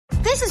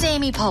This is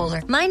Amy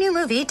Poehler. My new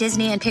movie,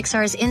 Disney and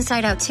Pixar's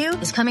Inside Out 2,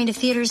 is coming to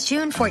theaters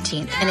June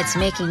 14th, and it's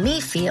making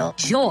me feel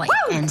joy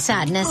and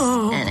sadness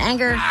and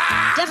anger,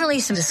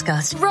 definitely some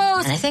disgust, and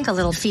I think a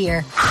little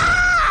fear.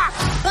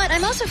 But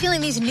I'm also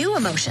feeling these new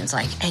emotions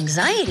like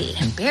anxiety,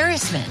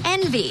 embarrassment,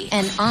 envy,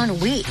 and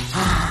ennui.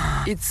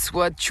 It's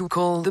what you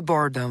call the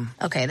boredom.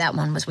 Okay, that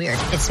one was weird.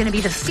 It's going to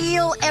be the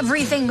feel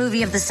everything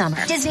movie of the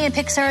summer. Disney and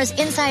Pixar's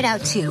Inside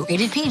Out 2,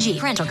 rated PG,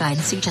 parental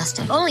guidance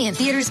suggested. Only in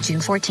theaters June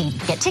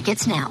 14th. Get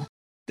tickets now.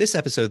 This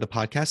episode of the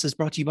podcast is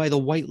brought to you by The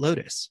White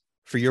Lotus.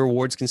 For your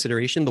awards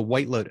consideration, The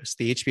White Lotus,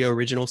 the HBO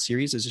original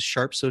series, is a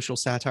sharp social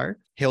satire,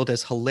 hailed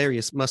as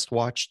hilarious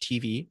must-watch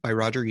TV by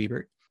Roger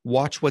Ebert.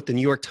 Watch what the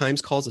New York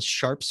Times calls a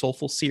sharp,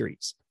 soulful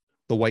series.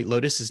 The White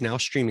Lotus is now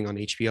streaming on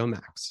HBO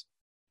Max.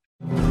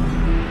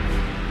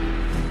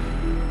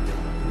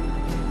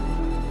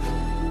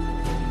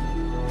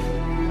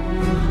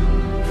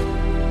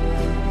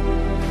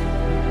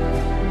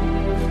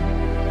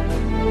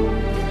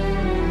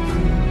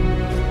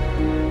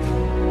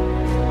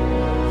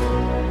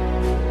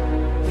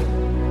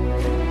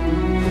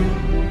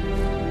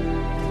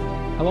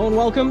 Hello and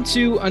welcome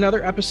to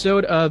another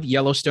episode of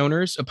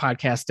Yellowstoners, a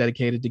podcast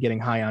dedicated to getting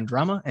high on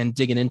drama and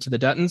digging into the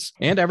Duttons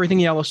and everything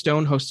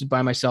Yellowstone, hosted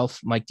by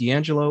myself, Mike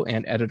D'Angelo,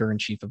 and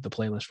editor-in-chief of the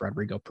playlist,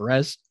 Rodrigo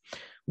Perez.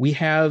 We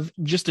have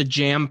just a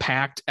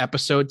jam-packed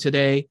episode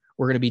today.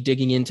 We're going to be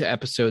digging into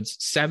episodes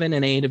 7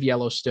 and 8 of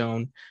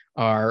Yellowstone,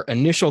 our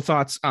initial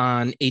thoughts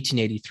on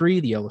 1883,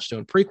 the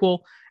Yellowstone prequel,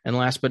 and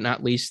last but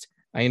not least,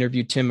 I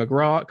interviewed Tim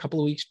McGraw a couple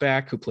of weeks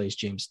back, who plays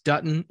James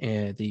Dutton,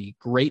 the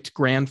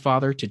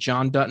great-grandfather to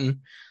John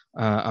Dutton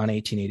on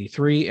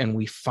 1883, and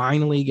we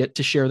finally get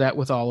to share that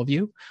with all of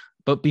you.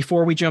 But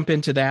before we jump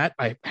into that,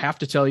 I have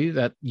to tell you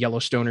that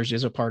Yellowstoners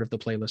is a part of the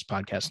Playlist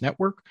Podcast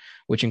Network,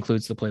 which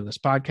includes the Playlist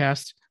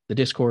Podcast, The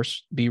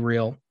Discourse, Be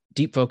Real,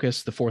 Deep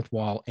Focus, The Fourth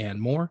Wall, and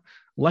more.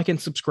 Like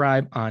and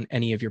subscribe on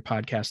any of your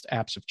podcast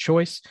apps of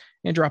choice,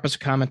 and drop us a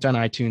comment on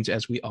iTunes,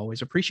 as we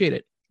always appreciate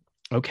it.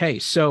 Okay,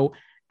 so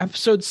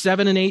Episode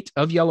 7 and 8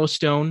 of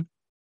Yellowstone,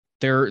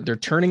 they're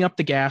turning up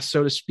the gas,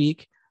 so to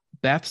speak.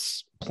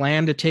 Beth's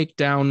plan to take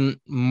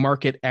down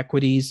market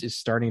equities is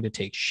starting to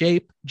take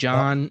shape.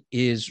 John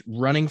is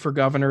running for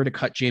governor to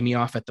cut Jamie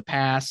off at the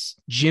pass.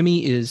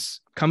 Jimmy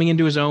is coming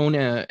into his own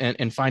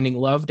and finding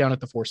love down at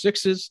the Four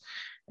Sixes.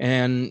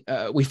 And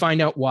we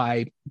find out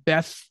why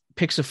Beth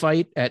picks a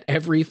fight at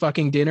every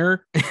fucking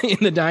dinner in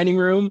the dining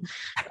room.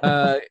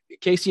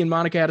 Casey and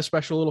Monica had a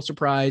special little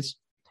surprise.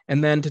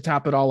 And then to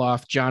top it all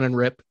off, John and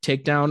Rip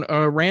take down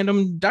a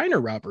random diner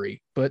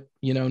robbery, but,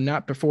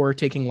 not before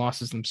taking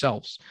losses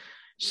themselves.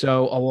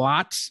 So a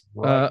lot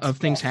of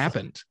things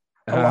happened.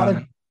 A lot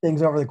of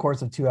things over the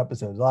course of 2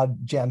 episodes, a lot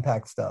of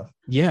jam-packed stuff.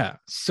 Yeah.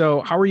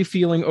 So how are you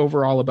feeling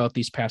overall about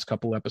these past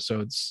couple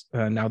episodes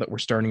now that we're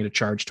starting to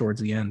charge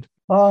towards the end?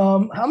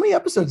 How many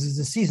episodes is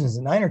this season? Is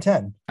it 9 or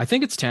 10? I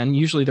think it's 10.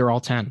 Usually they're all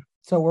 10.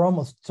 So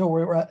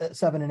we're at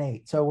 7 and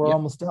 8. So we're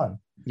almost done.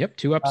 Yep.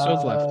 2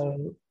 episodes left.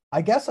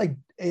 I guess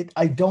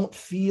I don't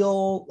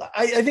feel,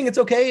 I think it's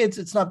okay.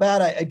 It's not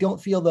bad. I don't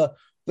feel the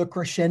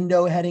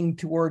crescendo heading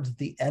towards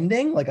the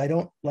ending. Like, I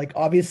don't like,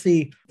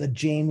 obviously the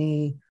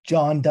Jamie,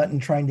 John Dutton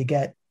trying to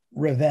get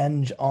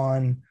revenge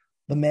on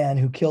the man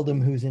who killed him,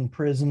 who's in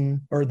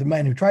prison, or the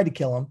man who tried to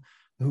kill him,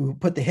 who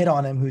put the hit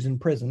on him, who's in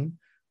prison,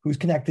 who's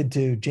connected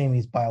to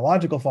Jamie's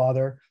biological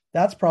father.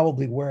 That's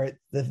probably where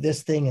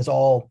this thing is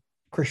all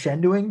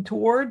crescendoing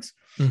towards.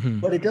 Mm-hmm.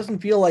 But it doesn't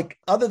feel like,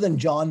 other than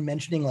John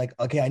mentioning like,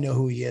 okay, I know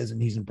who he is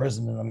and he's in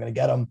prison and I'm going to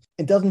get him,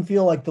 it doesn't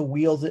feel like the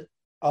wheels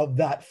of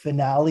that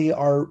finale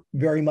are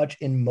very much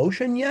in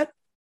motion yet.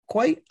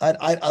 Quite.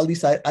 At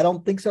least I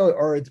don't think so.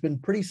 Or it's been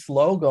pretty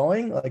slow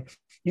going. Like,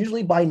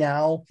 usually by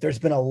now there's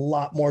been a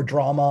lot more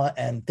drama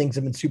and things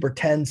have been super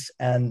tense,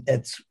 and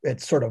it's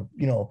sort of,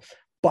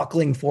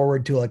 buckling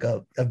forward to like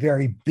a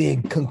very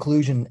big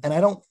conclusion. And I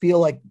don't feel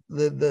like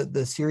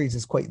the series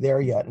is quite there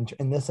yet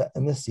in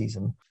this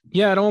season.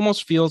 Yeah, it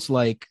almost feels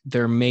like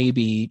they're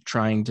maybe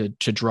trying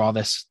to draw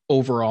this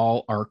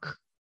overall arc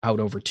out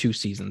over 2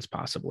 seasons,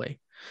 possibly,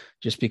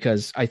 just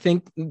because I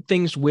think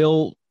things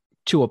will,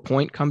 to a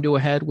point, come to a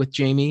head with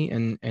Jamie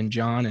and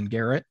John and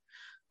Garrett.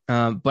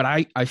 But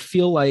I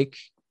feel like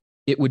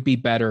it would be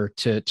better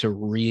to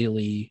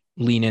really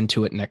lean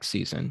into it next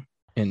season.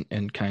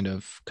 And kind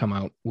of come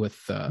out with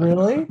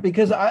really,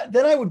 because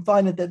then I would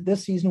find that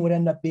this season would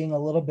end up being a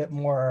little bit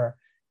more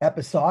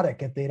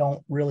episodic if they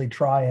don't really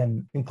try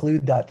and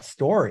include that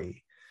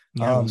story.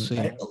 Yeah, we'll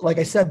see. Like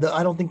I said,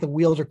 I don't think the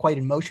wheels are quite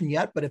in motion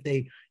yet, but if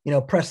they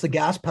press the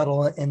gas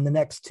pedal in the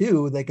next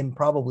 2, they can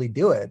probably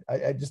do it.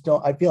 I just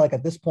don't. I feel like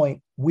at this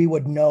point we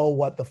would know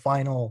what the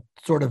final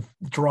sort of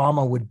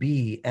drama would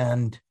be,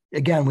 and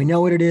again, we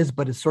know what it is,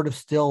 but it's sort of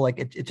still like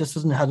it just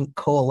hasn't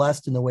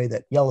coalesced in the way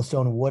that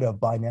Yellowstone would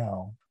have by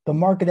now. The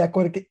market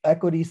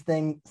equities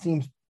thing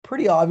seems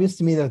pretty obvious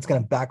to me that it's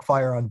going to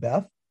backfire on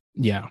Beth.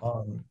 Yeah.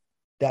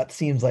 that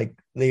seems like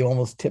they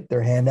almost tipped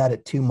their hand at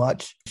it too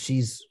much.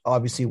 She's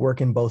obviously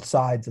working both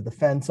sides of the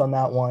fence on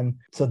that one.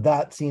 So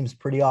that seems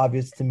pretty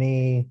obvious to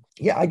me.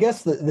 Yeah, I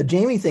guess the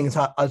Jamie thing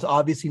has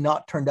obviously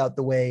not turned out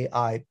the way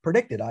I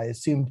predicted. I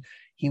assumed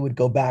he would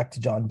go back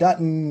to John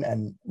Dutton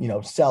and,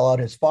 sell out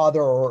his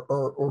father,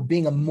 or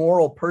being a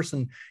moral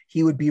person,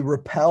 he would be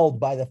repelled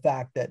by the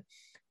fact that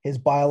his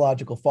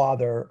biological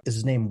father, is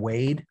his name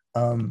Wade?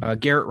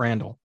 Garrett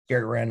Randall.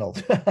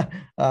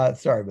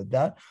 Sorry about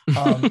that.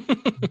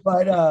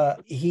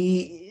 But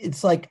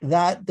it's like,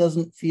 that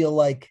doesn't feel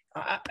like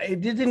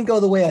it didn't go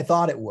the way I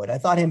thought it would. I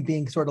thought him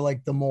being sort of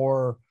like the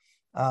more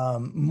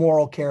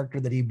moral character,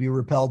 that he'd be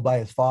repelled by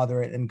his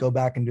father and go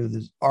back into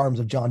the arms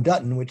of John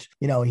Dutton, which,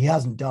 he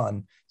hasn't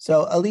done.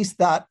 So at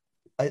least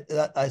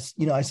I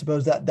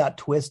suppose that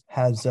twist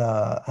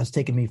has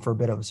taken me for a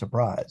bit of a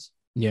surprise.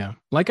 Yeah.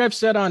 Like I've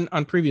said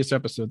on previous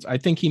episodes, I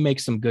think he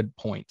makes some good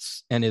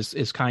points and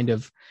is kind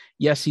of,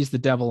 yes, he's the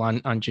devil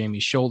on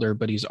Jamie's shoulder,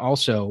 but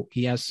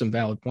he has some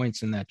valid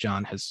points in that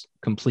John has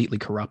completely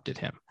corrupted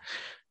him.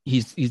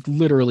 He's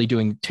literally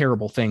doing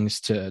terrible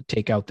things to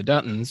take out the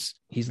Duttons.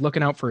 He's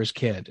looking out for his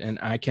kid. And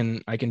I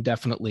can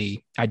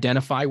definitely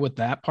identify with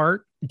that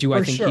part. Do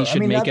I think he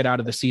should make it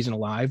out of the season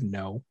alive?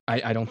 No,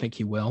 I don't think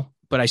he will.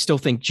 But I still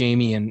think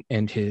Jamie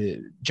and his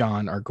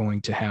John are going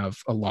to have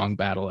a long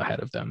battle ahead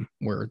of them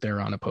where they're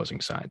on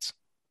opposing sides.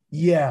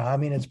 Yeah,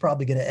 it's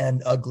probably going to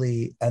end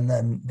ugly, and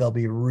then they'll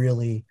be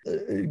really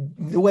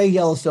the way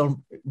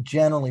Yellowstone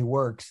generally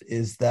works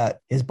is that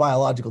his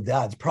biological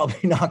dad's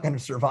probably not going to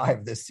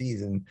survive this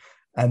season,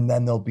 and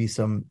then there'll be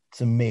some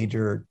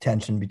major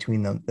tension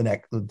between them,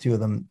 the two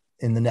of them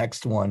in the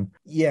next one.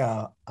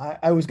 Yeah,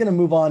 I was going to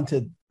move on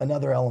to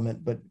another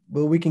element, but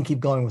we can keep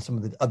going with some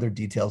of the other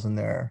details in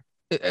there.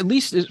 At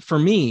least for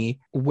me,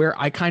 where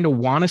I kind of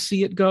want to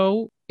see it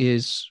go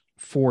is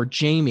for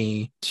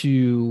Jamie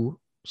to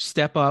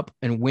step up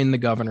and win the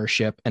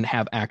governorship and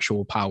have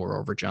actual power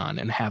over John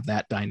and have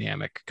that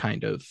dynamic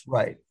kind of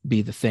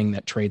be the thing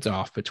that trades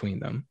off between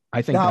them.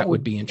 I think that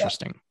would be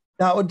interesting.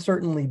 That would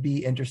certainly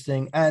be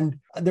interesting. And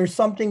there's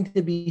something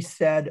to be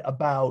said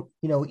about,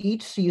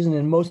 each season,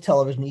 in most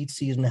television, each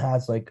season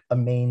has like a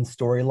main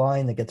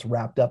storyline that gets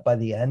wrapped up by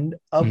the end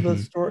of the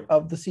story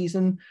of the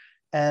season.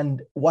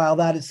 And while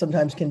that is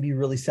sometimes can be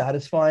really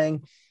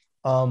satisfying,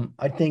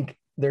 I think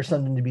there's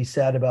something to be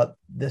said about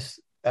this,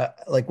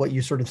 like what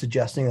you're sort of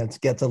suggesting,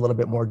 that gets a little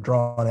bit more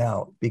drawn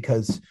out,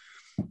 because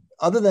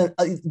other than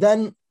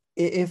then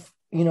if,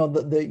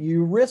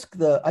 you risk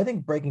I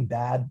think Breaking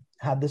Bad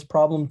had this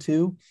problem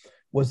too,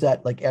 was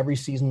that like every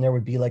season there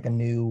would be like a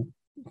new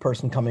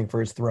person coming for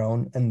his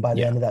throne, and by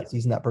the end of that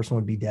season that person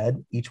would be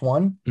dead, each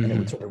one, and it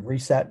would sort of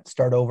reset,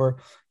 start over.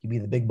 He'd be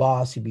the big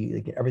boss, he'd be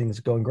like, everything's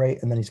going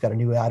great, and then he's got a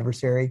new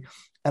adversary.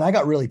 And I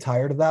got really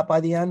tired of that by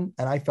the end,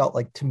 and I felt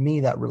like, to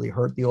me, that really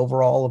hurt the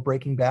overall of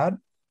Breaking Bad,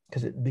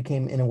 because it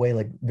became in a way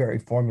like very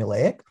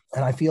formulaic,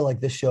 and I feel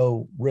like this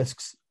show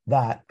risks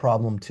that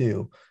problem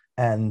too.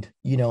 And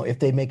if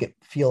they make it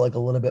feel like a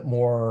little bit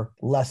more,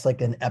 less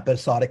like an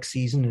episodic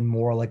season and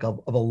more like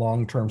of a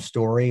long-term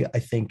story, I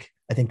think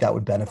that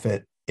would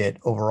benefit it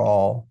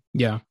overall.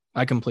 Yeah,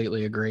 I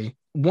completely agree.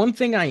 One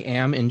thing I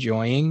am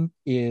enjoying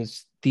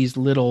is these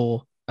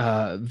little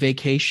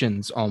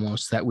vacations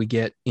almost that we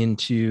get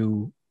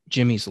into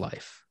Jimmy's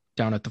life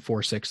down at the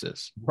 4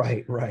 Sixes.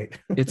 Right.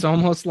 It's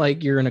almost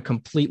like you're in a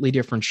completely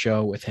different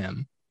show with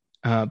him,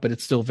 but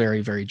it's still very,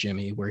 very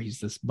Jimmy, where he's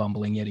this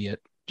bumbling idiot,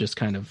 just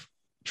kind of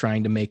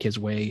trying to make his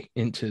way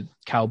into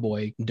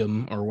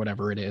cowboydom or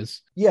whatever it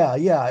is. Yeah.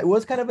 It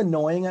was kind of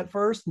annoying at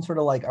first, and sort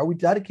of like, are we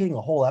dedicating a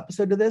whole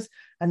episode to this?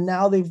 And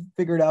now they've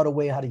figured out a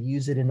way how to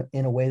use it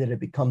in a way that it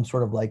becomes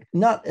sort of like,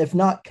 if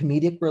not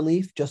comedic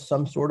relief, just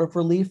some sort of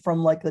relief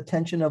from like the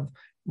tension of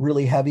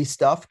really heavy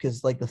stuff.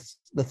 Cause like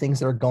the things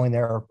that are going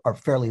there are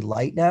fairly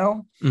light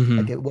now.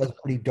 Like it was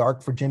pretty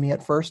dark for Jimmy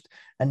at first.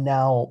 And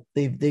now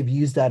they've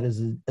used that as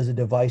a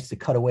device to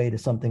cut away to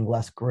something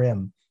less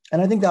grim.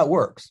 And I think that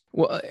works.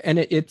 Well, and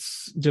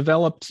it's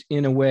developed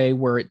in a way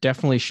where it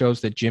definitely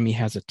shows that Jimmy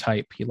has a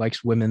type. He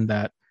likes women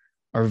that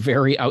are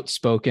very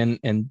outspoken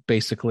and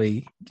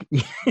basically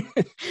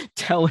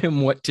tell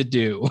him what to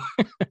do,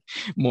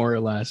 more or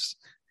less.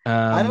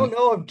 I don't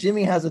know if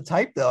Jimmy has a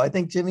type, though. I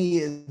think Jimmy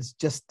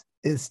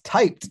is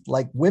typed.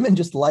 Like, women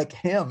just like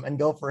him and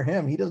go for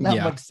him. He doesn't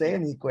have much say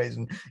in the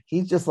equation.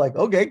 He's just like,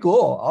 okay,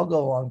 cool, I'll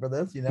go along for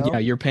this, Yeah,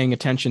 you're paying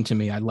attention to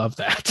me. I love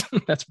that.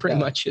 That's pretty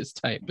much his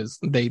type, is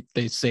they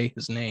say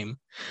his name.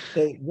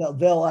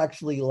 They'll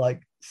actually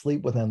like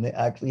sleep with him. They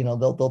actually,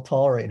 they'll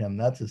tolerate him.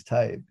 That's his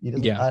type.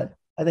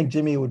 I think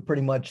Jimmy would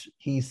pretty much,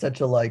 he's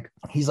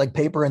like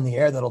paper in the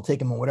air that'll take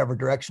him in whatever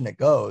direction it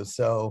goes.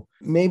 So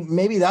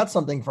maybe that's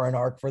something for an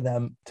arc for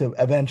them to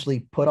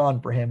eventually put on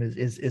for him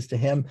is to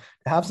him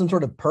to have some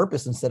sort of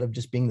purpose, instead of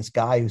just being this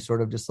guy who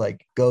sort of just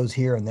like goes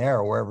here and there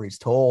or wherever he's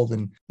told,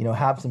 and,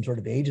 have some sort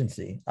of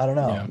agency. I don't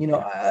know.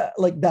 Yeah.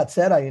 Like that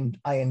said,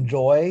 I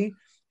enjoy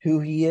who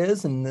he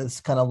is and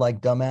this kind of like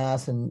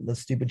dumbass and the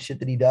stupid shit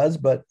that he does,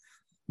 but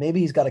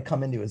maybe he's got to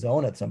come into his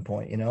own at some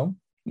point,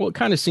 Well, it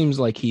kind of seems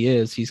like he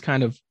is. He's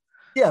kind of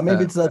Yeah,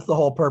 maybe that's the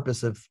whole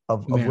purpose of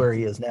Yeah. where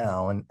he is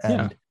now. And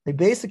Yeah. they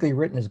basically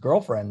written his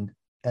girlfriend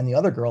and the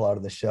other girl out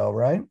of the show,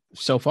 right?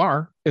 So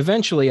far,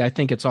 eventually, I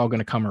think it's all going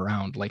to come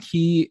around. Like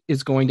he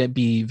is going to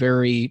be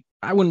very,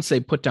 I wouldn't say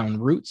put down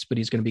roots, but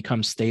he's going to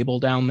become stable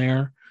down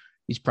there.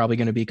 He's probably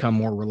going to become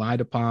more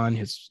relied upon.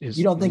 His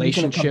You don't think he's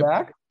going to come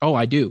back? Oh,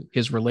 I do.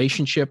 His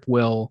relationship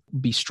will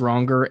be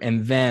stronger.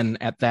 And then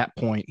at that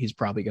point, he's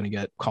probably going to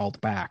get called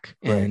back,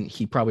 and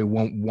he probably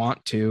won't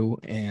want to.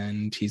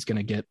 And he's going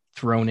to get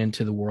thrown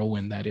into the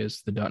whirlwind that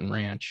is the Dutton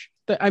Ranch.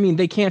 I mean,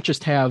 they can't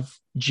just have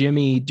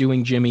Jimmy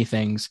doing Jimmy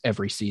things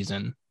every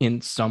season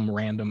in some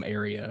random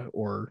area,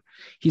 or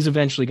he's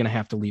eventually going to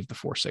have to leave the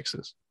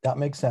 4-6s. That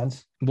makes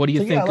sense. What do you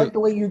think? Yeah, I like the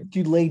way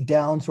you laid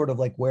down sort of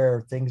like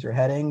where things are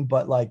heading,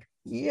 but like,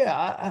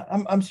 yeah,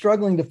 I'm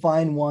struggling to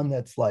find one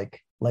that's like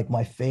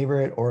my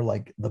favorite or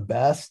like the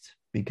best,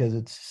 because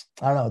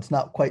I don't know, it's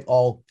not quite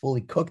all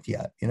fully cooked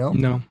yet, you know?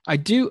 No, I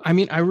do. I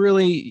mean, I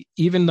really,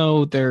 even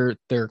though they're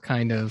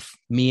kind of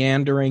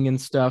meandering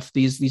and stuff,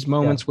 these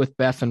moments with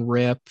Beth and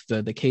Rip,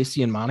 the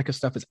Casey and Monica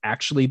stuff is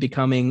actually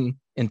becoming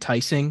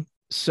enticing.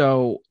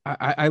 So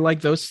I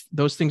like those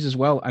things as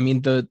well. I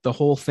mean, the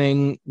whole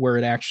thing where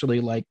it actually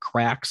like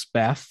cracks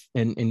Beth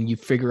and you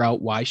figure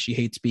out why she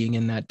hates being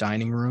in that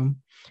dining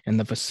room and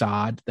the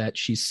facade that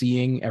she's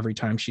seeing every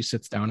time she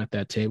sits down at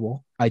that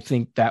table. I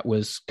think that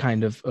was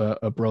kind of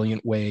a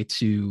brilliant way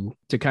to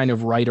kind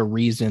of write a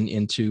reason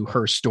into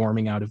her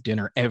storming out of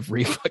dinner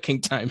every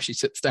fucking time she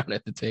sits down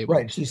at the table.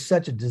 Right. She's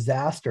such a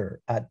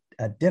disaster at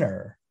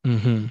dinner.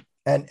 Mm-hmm.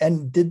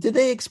 And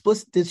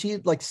did she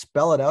like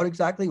spell it out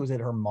exactly? Was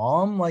it her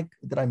mom? Like,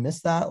 did I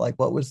miss that? Like,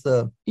 what was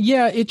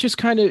Yeah, it just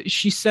kind of,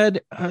 she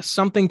said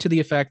something to the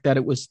effect that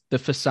it was the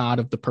facade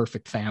of the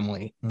perfect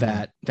family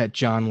that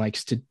John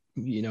likes to,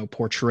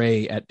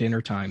 portray at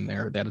dinner time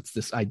there, that it's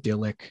this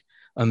idyllic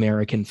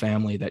American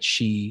family that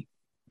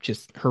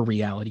her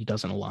reality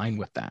doesn't align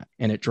with that.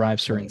 And it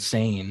drives her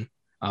insane,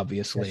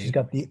 obviously. Yeah, she's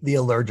got the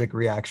allergic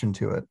reaction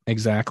to it.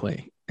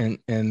 Exactly.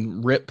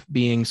 And Rip,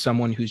 being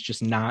someone who's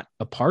just not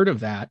a part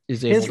of that,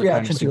 is able to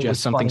kind of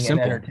suggest something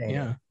simple.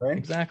 Yeah, right.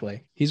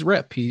 Exactly. He's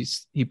Rip. He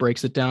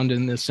breaks it down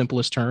in the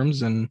simplest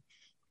terms and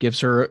gives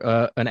her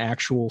an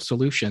actual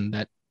solution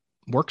that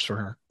works for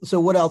her. So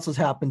what else has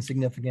happened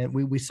significant?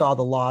 We saw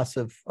the loss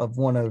of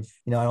one of,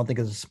 I don't think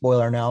it's a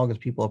spoiler now because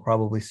people have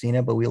probably seen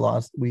it, but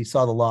we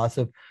saw the loss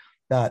of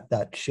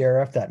that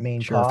sheriff, that main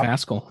Sheriff cop,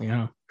 Haskell,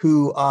 yeah.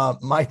 Who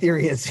my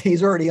theory is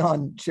he's already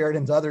on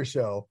Sheridan's other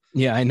show.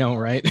 Yeah, I know,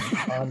 right?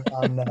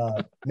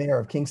 on Mayor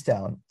of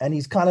Kingstown. And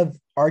he's kind of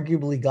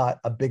arguably got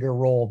a bigger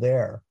role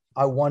there.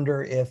 I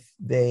wonder if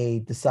they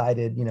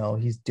decided,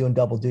 he's doing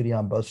double duty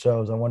on both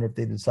shows. I wonder if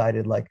they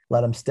decided like,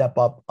 let him step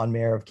up on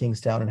Mayor of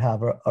Kingstown and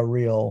have a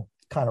real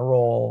kind of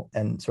role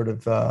and sort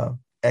of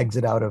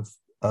exit out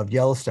of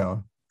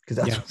Yellowstone,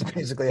 because that's what's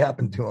basically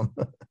happened to him.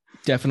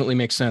 Definitely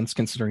makes sense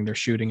considering they're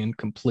shooting in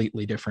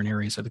completely different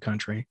areas of the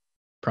country.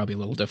 Probably a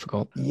little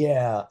difficult.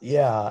 Yeah.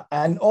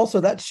 And also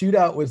that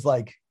shootout was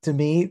like, to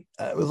me,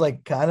 it was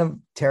like kind of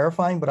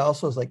terrifying, but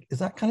also was like, is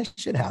that kind of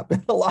shit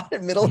happen a lot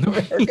in middle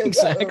America?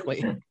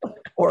 Exactly.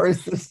 Or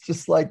is this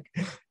just like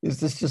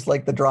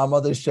the drama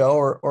of the show,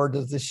 or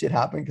does this shit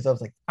happen? Because I was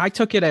like, I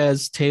took it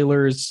as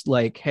Taylor's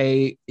like,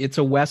 hey, it's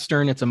a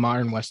Western, it's a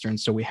modern Western,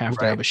 so we have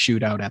to have a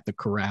shootout at the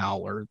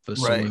corral or the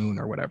saloon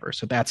or whatever.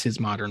 So that's his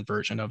modern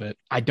version of it.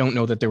 I don't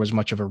know that there was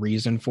much of a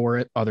reason for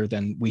it other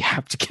than we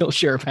have to kill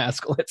Sheriff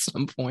Haskell at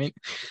some point.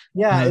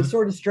 Yeah, it's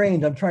sort of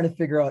strange. I'm trying to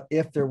figure out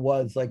if there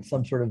was like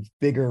some sort of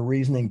bigger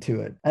reasoning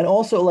to it. And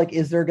also like,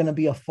 is there going to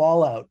be a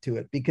fallout to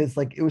it? Because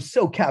like, it was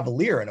so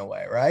cavalier in a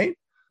way, right?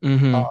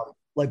 Mm-hmm.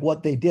 Like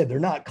what they did, they're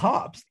not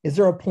cops. Is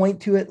there a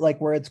point to it, like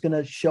where it's going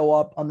to show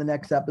up on the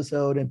next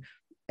episode and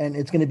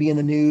it's going to be in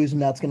the news,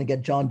 and that's going to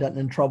get John Dutton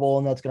in trouble,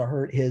 and that's going to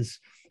hurt his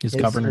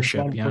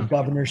governorship,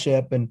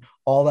 governorship and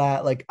all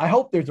that? Like, I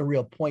hope there's a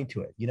real point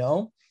to it,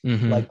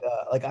 Mm-hmm. Like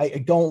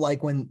I don't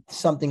like when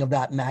something of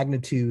that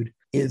magnitude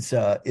is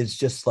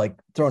just like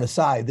thrown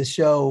aside. This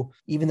show,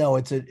 even though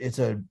it's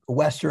a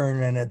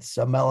Western and it's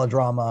a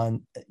melodrama,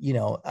 and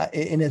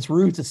in its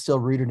roots, it's still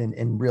rooted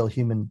in real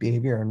human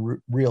behavior and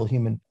real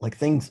human like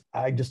things.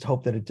 I just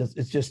hope that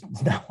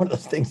it's not one of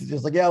those things. It's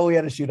just like, yeah, we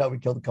had a shootout, we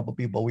killed a couple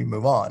people, we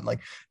move on.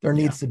 Like there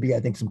needs to be, I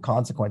think, some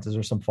consequences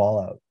or some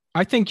fallout.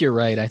 I think you're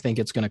right. I think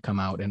it's going to come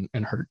out and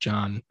hurt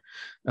John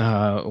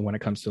when it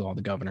comes to all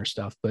the governor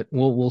stuff, but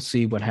we'll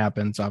see what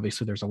happens.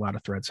 Obviously, there's a lot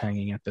of threads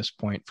hanging at this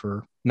point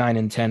for 9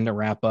 and 10 to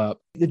wrap up.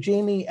 The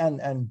Jamie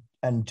and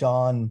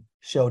John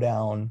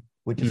showdown,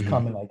 which is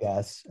coming, I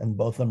guess, and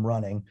both of them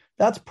running.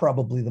 That's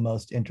probably the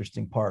most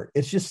interesting part.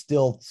 It's just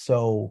still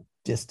so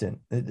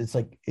distant. It's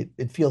like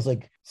it feels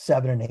like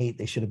 7 and 8.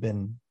 They should have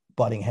been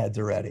butting heads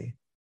already,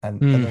 and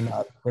they're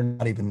not. They're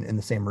not even in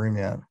the same room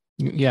yet.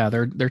 Yeah,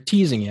 they're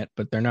teasing it,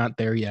 but they're not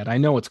there yet. I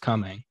know it's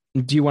coming.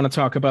 Do you want to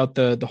talk about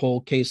the whole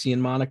Casey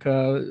and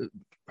Monica,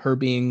 her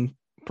being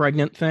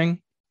pregnant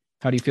thing?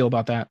 How do you feel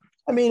about that?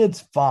 I mean,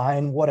 it's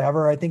fine,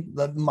 whatever. I think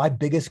my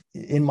biggest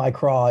in my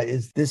craw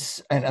is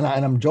this, and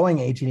I'm enjoying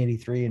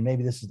 1883, and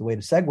maybe this is the way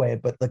to segue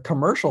it, but the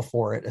commercial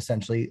for it,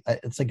 essentially,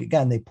 it's like,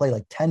 again, they play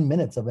like 10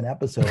 minutes of an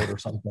episode or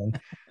something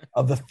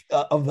of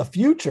the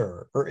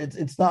future, or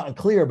it's not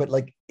clear, but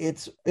like,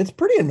 it's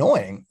pretty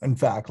annoying. In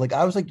fact, like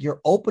I was like, you're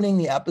opening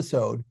the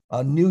episode,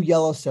 a new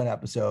Yellowstone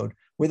episode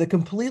with a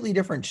completely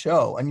different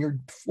show, and you're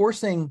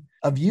forcing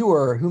a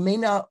viewer who may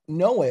not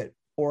know it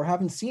or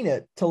haven't seen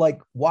it to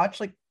like watch,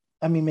 like,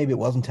 I mean, maybe it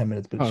wasn't 10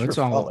 minutes, but it's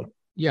all like,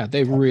 yeah,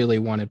 they really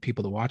wanted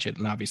people to watch it.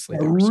 And obviously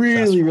they were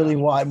really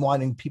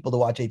wanting people to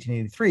watch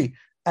 1883.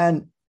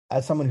 And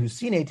as someone who's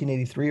seen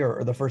 1883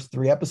 or the first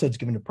 3 episodes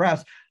given to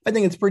press, I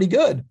think it's pretty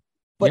good.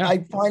 But I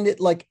find it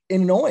like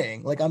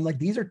annoying. Like, I'm like,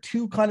 these are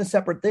 2 kind of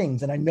separate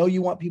things. And I know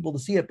you want people to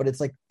see it, but it's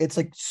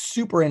like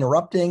super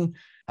interrupting.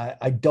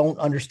 I don't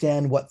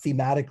understand what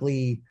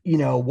thematically,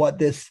 what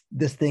this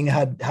thing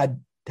had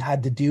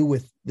to do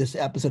with this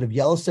episode of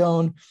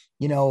Yellowstone.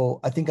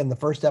 I think in the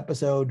first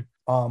episode,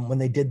 when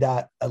they did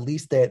that, at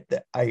least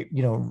that I,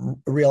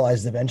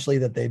 realized eventually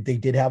that they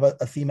did have a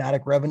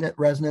thematic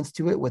resonance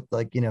to it with,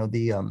 like,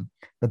 the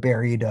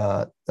buried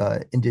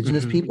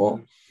indigenous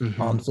people.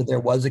 Mm-hmm. So there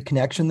was a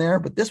connection there,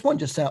 but this one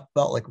just felt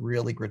like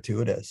really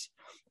gratuitous.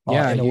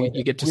 Yeah,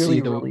 you get to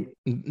see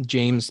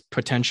James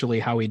potentially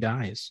how he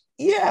dies.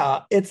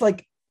 Yeah, it's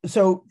like,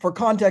 so for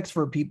context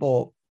for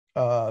people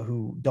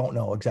who don't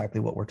know exactly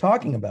what we're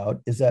talking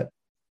about, is that,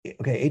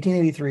 okay,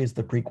 1883 is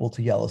the prequel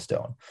to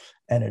Yellowstone,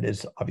 and it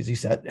is obviously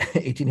set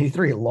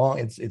 1883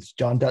 it's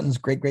John Dutton's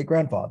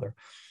great-great-grandfather.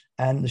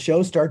 And the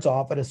show starts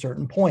off at a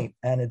certain point,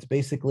 and it's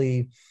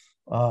basically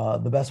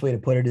the best way to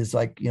put it is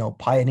like,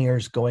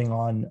 pioneers going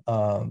on,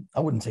 I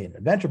wouldn't say an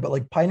adventure, but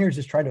like pioneers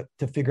just trying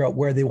to figure out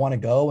where they want to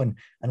go and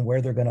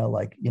where they're going to,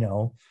 like,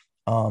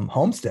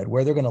 homestead,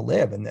 where they're going to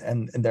live.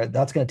 And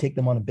that's going to take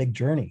them on a big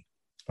journey.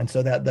 And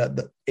so that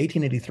the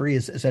 1883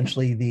 is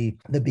essentially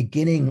the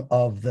beginning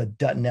of the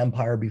Dutton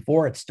Empire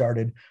before it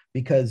started,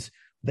 because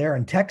they're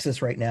in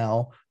Texas right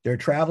now. They're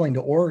traveling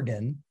to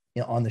Oregon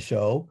on the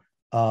show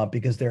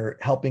because they're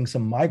helping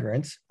some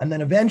migrants. And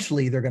then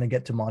eventually they're going to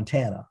get to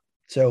Montana.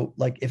 So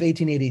like if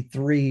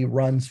 1883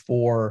 runs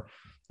for,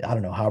 I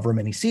don't know, however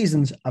many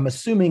seasons, I'm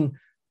assuming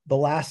the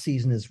last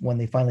season is when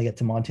they finally get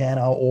to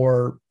Montana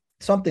or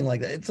something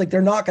like that. It's like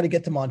they're not going to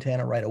get to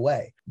Montana right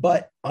away.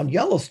 But on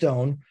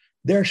Yellowstone,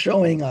 they're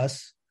showing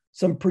us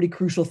some pretty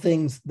crucial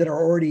things that are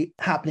already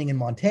happening in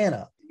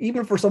Montana.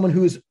 Even for someone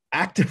who's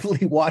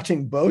actively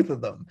watching both of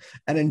them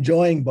and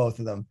enjoying both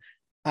of them,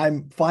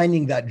 I'm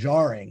finding that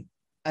jarring.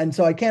 And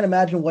so I can't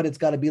imagine what it's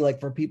got to be like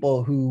for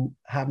people who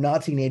have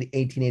not seen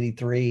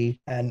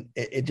 1883. And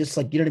it just,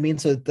 like, you know what I mean?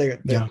 So there's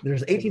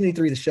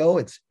 1883, the show,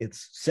 it's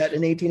set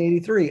in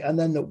 1883. And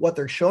then what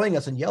they're showing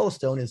us in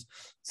Yellowstone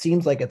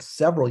seems like it's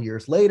several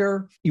years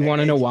later. You want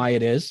to know why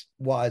it is?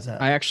 Why is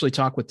that? I actually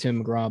talked with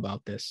Tim McGraw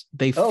about this.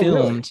 They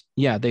filmed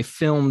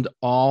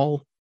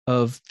all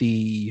of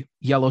the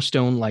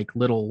Yellowstone, like,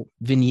 little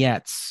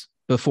vignettes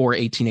before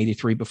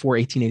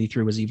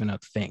 1883 was even a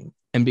thing.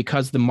 And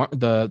because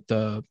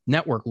the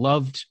network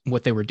loved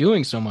what they were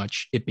doing so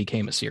much, it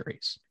became a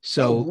series.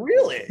 So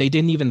really, they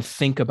didn't even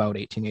think about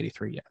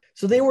 1883 yet.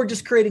 So they were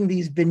just creating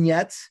these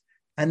vignettes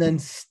and then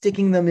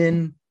sticking them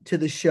in to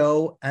the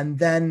show. And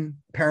then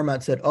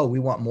Paramount said, "Oh, we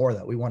want more of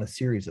that. We want a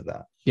series of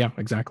that." Yeah,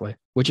 exactly.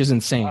 Which is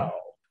insane. Wow.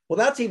 Well,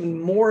 that's even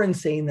more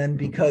insane then,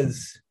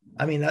 because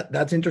I mean,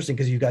 that's interesting,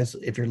 because you guys,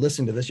 if you're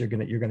listening to this, you're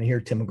gonna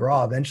hear Tim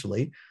McGraw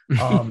eventually.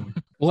 Well,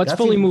 let's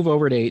fully move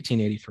over to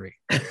 1883.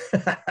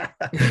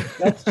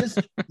 That's just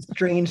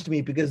strange to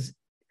me, because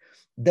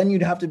then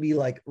you'd have to be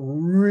like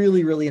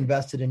really, really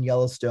invested in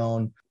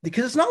Yellowstone,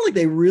 because it's not like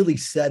they really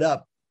set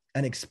up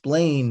and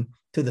explain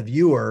to the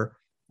viewer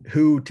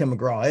who Tim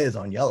McGraw is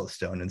on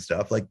Yellowstone and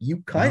stuff. Like, you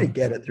kind of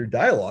get it through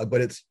dialogue,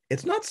 but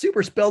it's not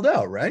super spelled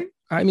out, right?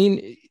 I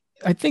mean,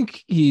 I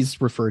think he's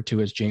referred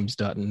to as James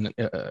Dutton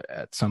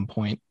at some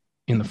point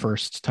in the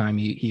first time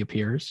he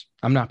appears.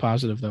 I'm not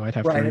positive, though. I'd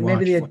have to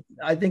rewatch.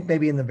 I think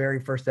maybe in the very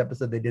first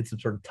episode they did some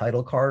sort of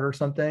title card or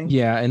something.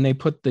 Yeah, and they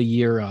put the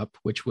year up,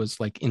 which was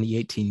like in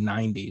the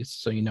 1890s,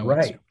 so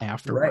it's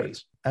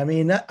afterwards. Right. I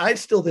mean, I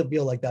still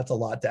feel like that's a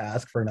lot to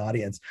ask for an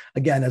audience.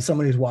 Again, as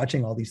someone who's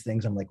watching all these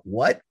things, I'm like,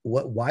 what?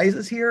 Why is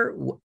this here?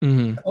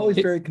 I'm always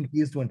very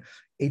confused when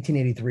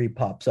 1883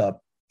 pops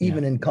up,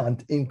 even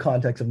in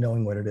context of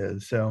knowing what it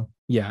is. So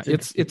yeah,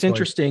 it's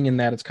interesting in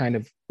that it's kind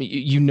of,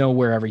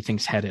 where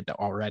everything's headed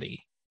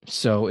already.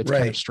 So it's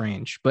kind of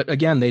strange. But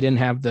again, they didn't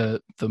have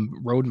the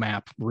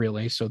roadmap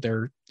really. So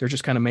they're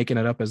just kind of making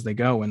it up as they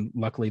go. And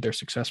luckily they're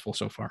successful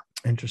so far.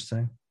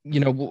 Interesting.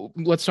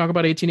 Let's talk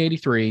about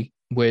 1883,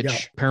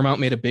 which Paramount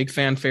made a big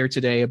fanfare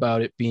today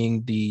about it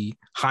being the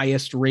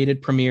highest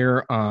rated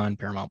premiere on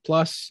Paramount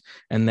Plus,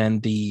 and then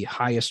the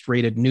highest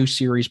rated new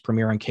series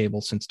premiere on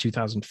cable since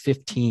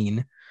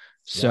 2015.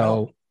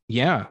 So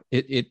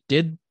it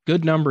did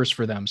good numbers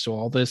for them. So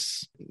all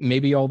this,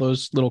 maybe all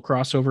those little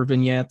crossover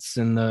vignettes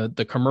and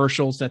the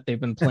commercials that they've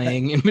been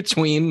playing in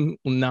between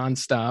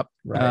nonstop,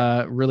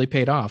 really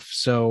paid off.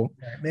 So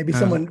maybe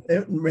someone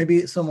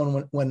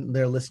when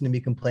they're listening to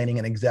me complaining,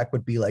 an exec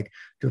would be like,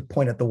 just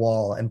point at the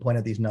wall and point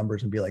at these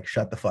numbers and be like,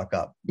 shut the fuck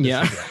up.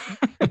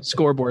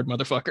 Scoreboard,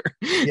 motherfucker.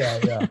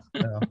 Yeah.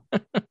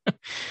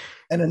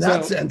 And in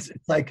that sense,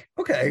 it's like,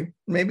 okay,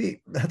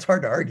 maybe that's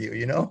hard to argue,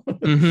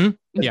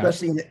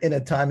 especially in a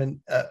time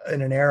in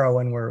an era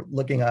when we're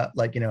looking at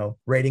like,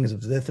 ratings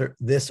of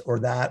this or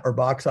that, or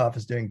box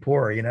office doing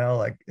poor,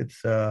 like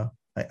it's, I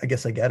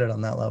guess I get it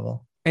on that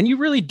level. And you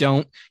really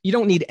don't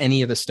need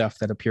any of the stuff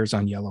that appears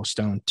on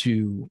Yellowstone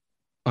to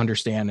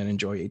understand and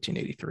enjoy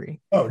 1883.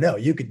 Oh no,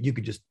 you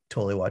could just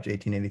totally watch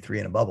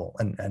 1883 in a bubble,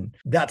 and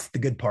that's the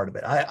good part of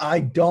it. I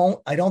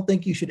don't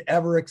think you should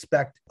ever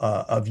expect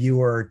a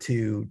viewer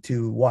to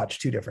watch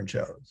two different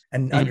shows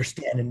and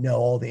understand and know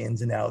all the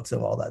ins and outs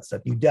of all that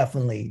stuff. You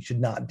definitely should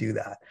not do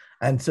that.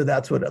 And so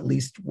that's what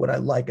I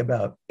like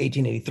about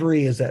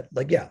 1883 is that,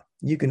 like, yeah,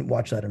 you can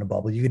watch that in a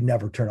bubble. You could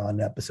never turn on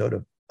an episode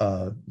of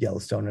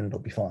Yellowstone and it'll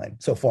be fine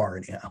so far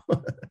anyhow.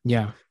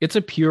 Yeah, it's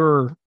a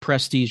pure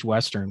prestige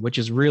Western, which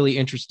is really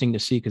interesting to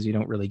see because you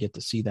don't really get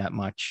to see that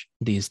much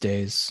these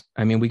days.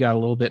 I mean, we got a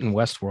little bit in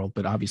Westworld,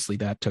 but obviously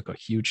that took a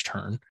huge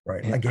turn.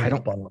 Right. I gave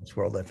up on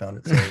Westworld. I found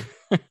it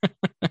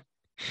so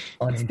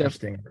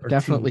uninteresting.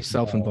 Definitely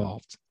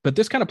self-involved. But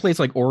this kind of plays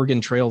like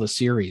Oregon Trail, the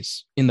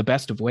series, in the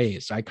best of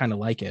ways. I kind of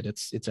like it.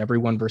 It's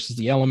everyone versus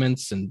the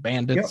elements and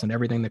bandits and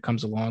everything that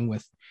comes along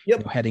with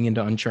heading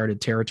into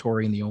uncharted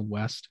territory in the Old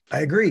West.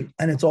 I agree.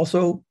 And it's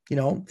also,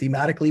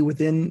 thematically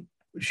within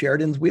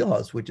Sheridan's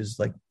wheelhouse, which is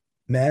like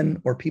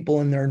men or people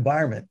in their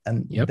environment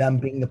and them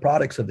being the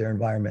products of their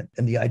environment,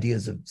 and the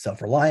ideas of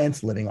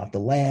self-reliance, living off the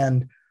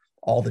land,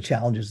 all the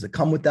challenges that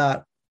come with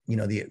that.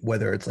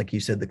 Whether it's like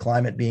you said, the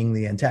climate being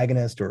the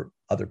antagonist or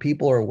other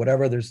people or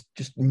whatever, there's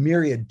just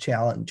myriad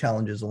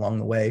challenges along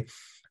the way.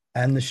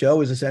 And the show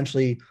is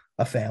essentially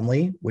a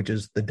family, which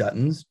is the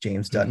Duttons,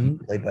 James Dutton,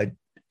 played by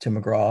Tim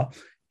McGraw,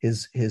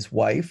 his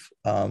wife,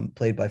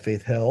 played by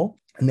Faith Hill,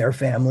 and their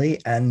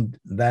family, and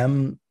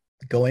them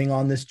going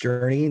on this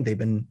journey. They've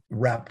been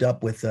wrapped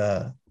up with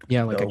a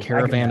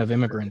caravan of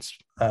immigrants.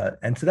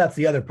 And so that's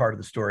the other part of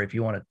the story, if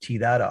you want to tee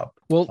that up.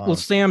 Well,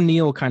 Sam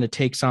Neill kind of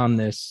takes on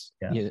this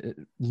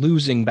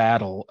losing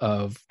battle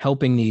of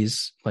helping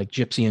these like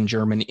Gypsy and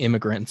German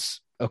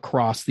immigrants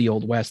across the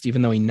Old West,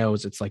 even though he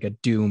knows it's like a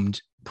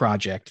doomed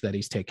project that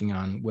he's taking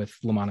on with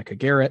LaMonica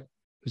Garrett,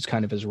 who's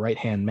kind of his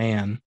right-hand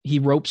man. He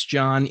ropes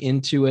John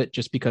into it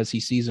just because he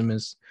sees him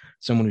as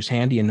someone who's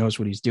handy and knows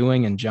what he's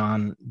doing. And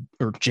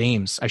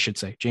James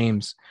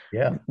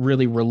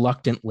really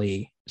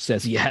reluctantly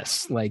says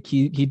yes. Like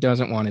he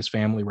doesn't want his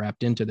family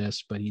wrapped into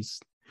this, but he's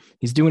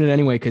doing it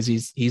anyway because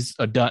he's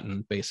a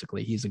Dutton,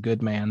 basically. He's a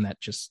good man that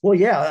just... Well,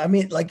 yeah, I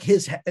mean, like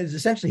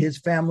essentially his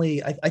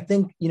family, I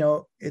think,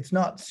 it's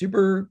not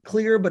super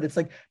clear, but it's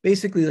like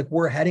basically like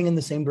we're heading in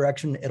the same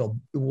direction. It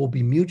will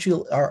be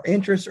mutual. Our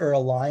interests are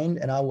aligned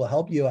and I will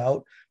help you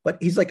out. But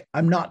he's like,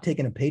 I'm not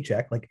taking a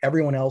paycheck. Like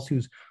everyone else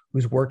who's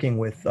working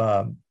with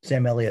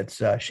Sam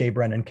Elliott's Shea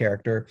Brennan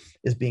character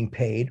is being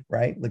paid,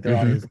 right? Like they're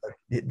on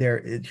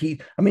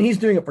he's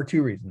doing it for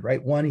two reasons,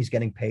 right? One, he's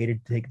getting paid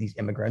to take these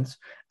immigrants,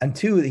 and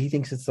two, he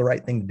thinks it's the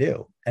right thing to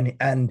do.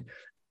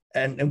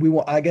 And we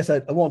will, I guess I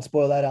won't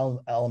spoil that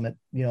element,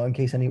 in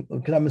case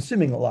because I'm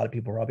assuming a lot of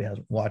people probably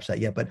hasn't watched that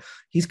yet, but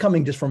he's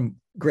coming just from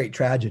great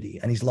tragedy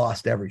and he's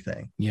lost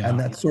everything. Yeah. And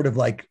that's sort of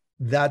like,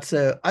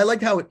 I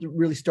liked how it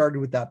really started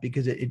with that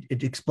because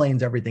it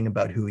explains everything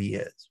about who he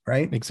is,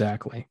 right?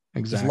 Exactly.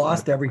 He's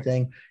lost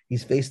everything.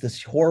 He's faced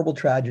this horrible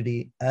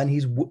tragedy and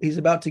he's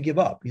about to give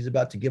up. He's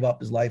about to give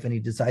up his life and he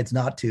decides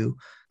not to.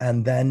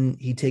 And then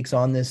he takes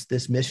on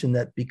this mission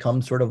that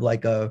becomes sort of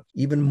like a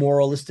even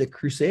moralistic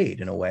crusade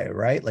in a way,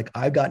 right? Like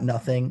I've got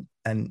nothing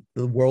and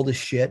the world is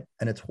shit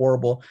and it's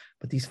horrible.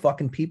 But these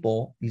fucking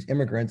people, these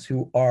immigrants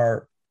who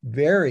are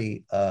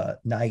very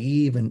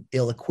naive and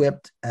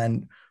ill-equipped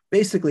and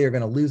basically are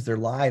going to lose their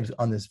lives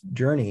on this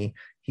journey.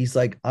 He's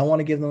like, I want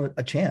to give them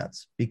a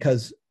chance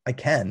because I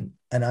can,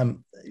 and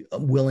I'm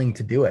willing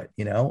to do it.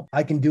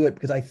 I can do it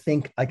because I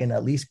think I can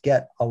at least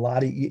get a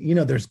lot of,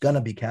 there's going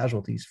to be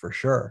casualties for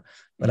sure,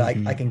 but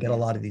I can get a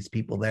lot of these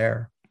people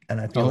there. And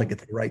I feel like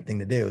it's the right thing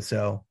to do.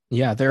 So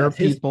yeah, there are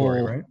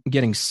people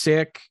getting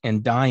sick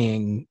and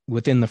dying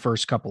within the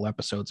first couple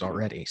episodes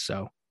already.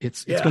 So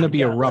it's going to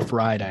be a rough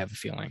ride. I have a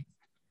feeling.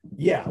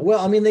 Yeah.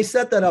 Well, I mean, they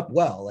set that up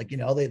well. Like,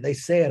 they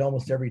say it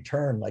almost every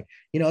turn, like,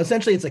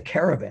 essentially it's a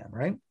caravan,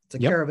 right? It's a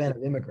caravan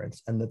of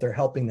immigrants and that they're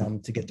helping them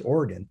to get to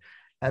Oregon.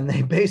 And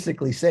they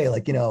basically say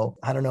like,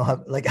 I don't know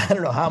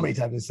how many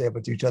times they say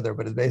it to each other,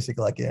 but it's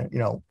basically like,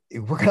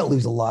 we're going to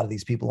lose a lot of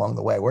these people along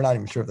the way. We're not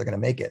even sure if they're going to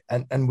make it.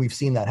 And we've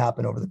seen that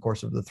happen over the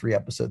course of the 3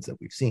 episodes that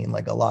we've seen,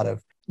 like a lot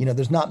of,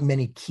 there's not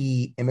many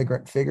key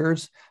immigrant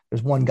figures.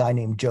 There's one guy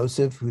named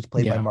Joseph who's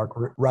played by Mark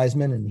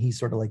Reisman. And he's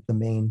sort of like the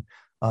main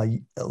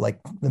like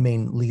the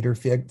main leader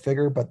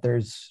figure, but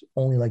there's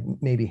only like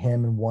maybe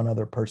him and one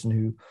other person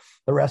who,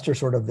 the rest are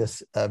sort of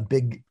this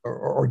big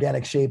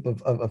organic shape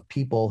of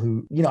people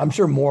who, you know, I'm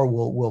sure more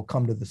will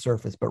come to the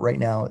surface, but right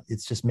now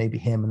it's just maybe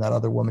him and that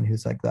other woman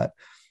who's like that,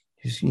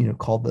 who's, you know,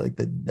 called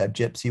that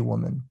gypsy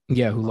woman.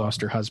 Yeah, who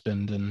lost her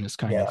husband and is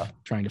kind of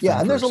trying to. Yeah,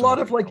 and there's a lot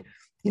of like,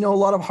 you know, a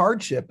lot of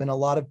hardship and a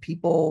lot of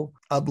people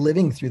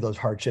living through those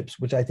hardships,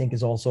 which I think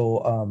is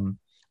also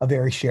a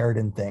very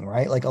Sheridan thing,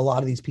 right? Like a lot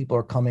of these people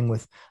are coming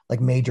with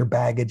like major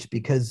baggage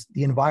because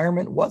the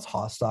environment was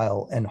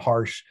hostile and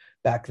harsh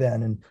back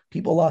then, and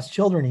people lost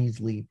children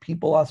easily,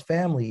 people lost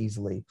family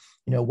easily.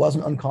 You know, it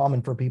wasn't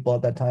uncommon for people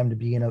at that time to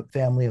be in a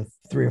family of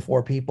 3 or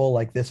 4 people,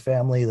 like this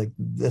family, like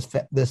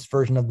this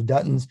version of the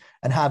Duttons,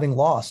 and having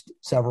lost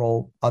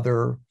several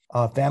other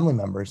family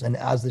members. And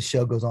as the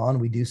show goes on,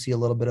 we do see a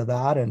little bit of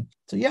that. And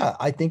so, yeah,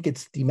 I think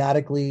it's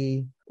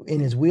thematically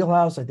in his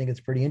wheelhouse. I think it's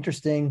pretty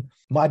interesting.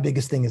 My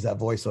biggest thing is that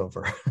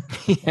voiceover.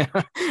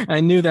 Yeah, I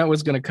knew that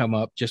was going to come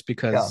up just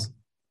because,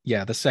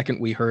 the second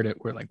we heard it,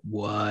 we're like,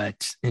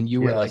 what? And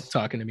you were like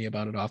talking to me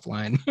about it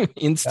offline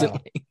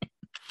instantly. Yeah.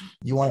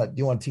 You want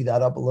to tee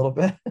that up a little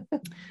bit?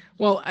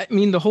 Well, I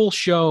mean, the whole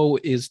show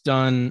is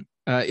done.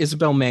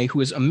 Isabel May,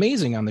 who is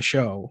amazing on the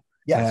show,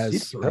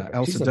 as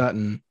Elsa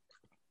Dutton.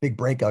 Big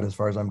breakout as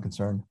far as I'm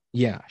concerned.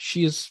 Yeah,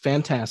 she is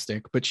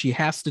fantastic, but she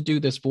has to do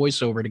this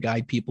voiceover to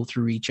guide people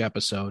through each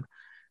episode.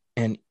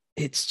 And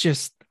it's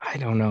just, I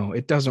don't know.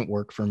 It doesn't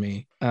work for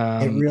me.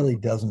 It really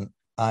doesn't.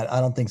 I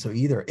don't think so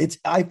either.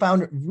 I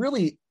found it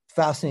really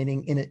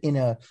fascinating in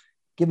a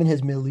given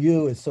his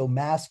milieu is so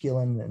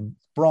masculine and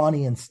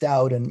brawny and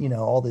stout and, you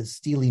know, all this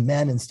steely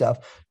men and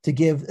stuff, to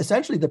give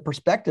essentially the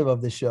perspective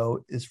of the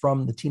show is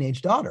from the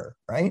teenage daughter,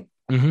 right?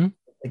 Mm-hmm.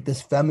 Like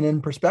this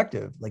feminine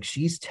perspective, like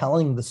she's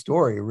telling the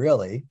story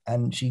really.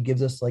 And she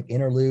gives us like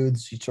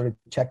interludes. She sort of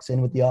checks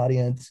in with the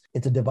audience.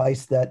 It's a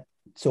device that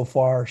so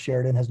far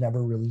Sheridan has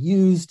never really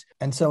used.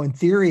 And so in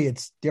theory,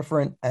 it's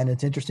different and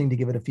it's interesting to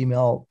give it a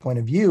female point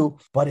of view,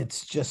 but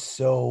it's just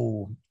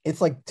so,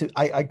 it's like,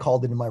 I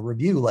called it in my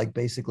review, like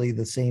basically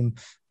the same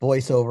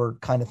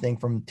voiceover kind of thing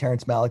from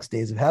Terrence Malick's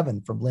Days of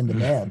Heaven from Linda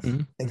Mann.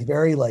 Mm-hmm. It's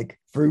very like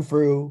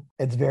frou-frou.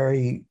 It's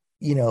very,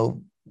 you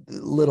know,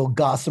 little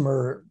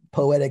gossamer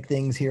poetic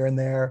things here and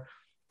there.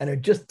 And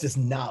it just does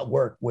not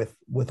work with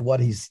what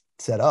he's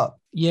set up.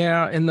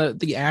 Yeah, and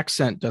the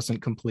accent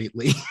doesn't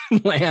completely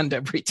land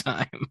every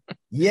time.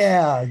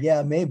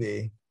 Yeah,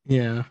 maybe.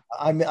 Yeah,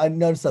 I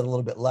noticed that a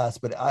little bit less,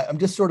 but I'm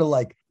just sort of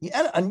like,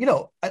 and you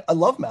know, I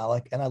love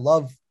Malick and I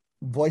love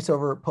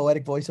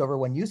poetic voiceover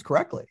when used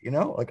correctly. You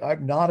know, like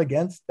I'm not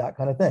against that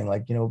kind of thing.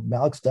 Like, you know,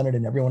 Malick's done it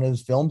in every one of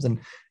his films, and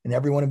in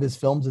every one of his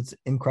films, it's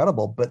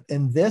incredible. But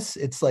in this,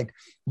 it's like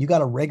you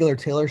got a regular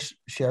Taylor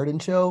Sheridan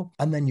show,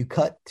 and then you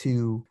cut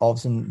to all of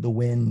a sudden the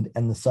wind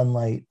and the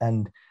sunlight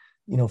and,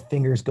 you know,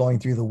 fingers going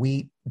through the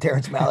wheat,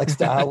 Terrence Malick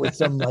style, with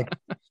some like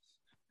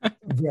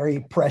very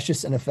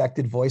precious and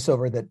affected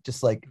voiceover that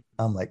just like,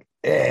 I'm like,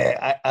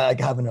 I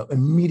have an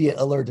immediate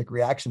allergic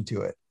reaction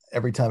to it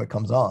every time it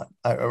comes on.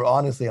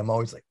 Honestly, I'm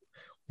always like,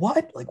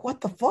 what? Like, what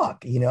the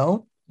fuck, you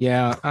know?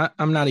 Yeah,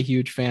 I'm not a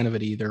huge fan of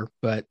it either,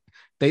 but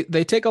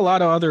they take a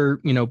lot of other,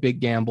 you know, big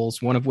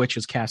gambles, one of which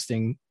is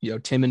casting, you know,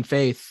 Tim and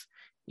Faith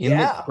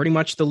in pretty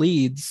much the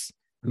leads.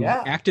 Who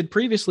acted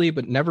previously,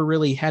 but never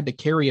really had to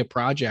carry a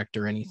project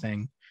or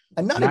anything.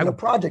 And not even a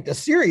project, a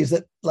series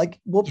that like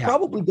will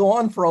probably go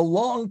on for a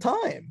long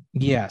time.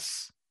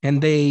 Yes. And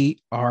they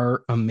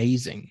are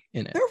amazing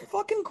in it. They're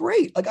fucking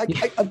great. Like I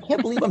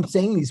can't believe I'm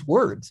saying these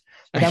words.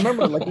 Like I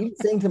remember like even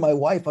saying to my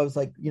wife, I was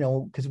like, you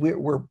know, because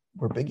we're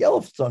big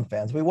Yellowstone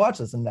fans. We watch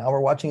this and now we're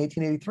watching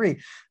 1883.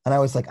 And I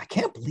was like, I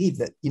can't believe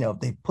that, you know,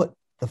 they put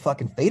the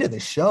fucking fate of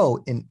this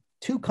show in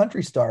 2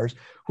 country stars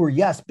who are,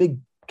 yes, big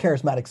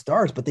charismatic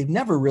stars, but they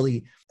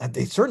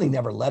certainly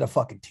never led a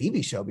fucking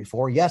TV show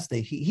before. Yes,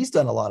 he's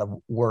done a lot of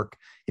work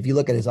if you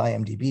look at his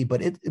IMDb,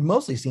 but it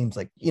mostly seems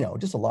like, you know,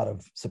 just a lot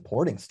of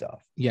supporting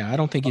stuff. Yeah, I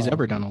don't think he's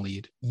ever done a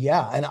lead.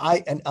 Yeah,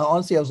 and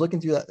honestly, I was looking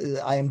through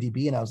the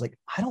IMDb and I was like,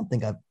 I don't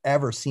think I've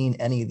ever seen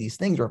any of these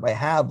things, or if I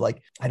have,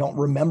 like, I don't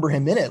remember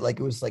him in it. Like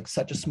it was like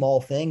such a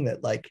small thing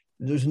that like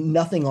there's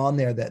nothing on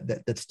there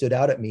that stood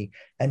out at me.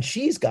 And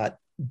she's got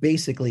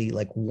basically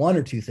like 1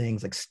 or 2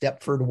 things, like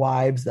Stepford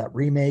Wives, that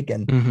remake,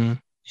 and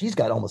she's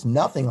got almost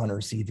nothing on her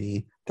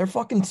CV. They're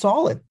fucking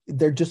solid.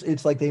 They're just,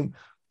 it's like they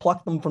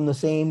plucked them from the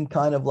same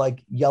kind of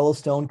like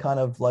Yellowstone kind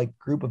of like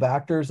group of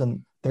actors,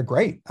 and they're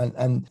great.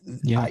 And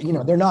you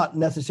know, they're not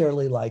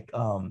necessarily like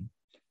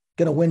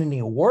gonna win any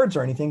awards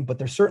or anything, but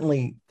they're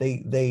certainly they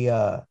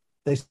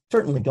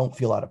certainly don't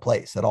feel out of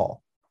place at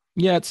all.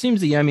 Yeah, it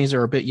seems the Emmys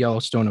are a bit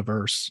Yellowstone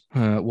averse.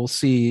 We'll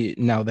see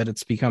now that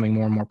it's becoming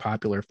more and more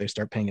popular if they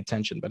start paying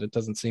attention, but it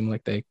doesn't seem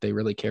like they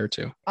really care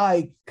to.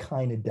 I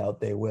kind of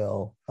doubt they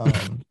will.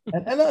 And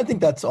I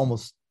think that's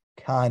almost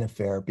kind of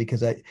fair,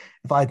 because if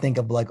I think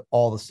of like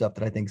all the stuff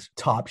that I think is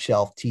top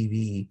shelf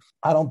TV,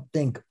 I don't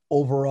think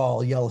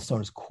overall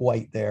Yellowstone is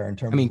quite there in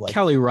terms of like,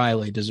 Kelly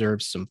Riley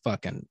deserves some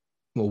fucking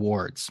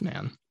awards,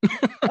 man.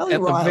 Kelly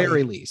At Riley, the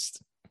very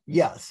least.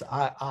 Yes,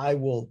 I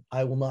will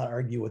not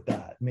argue with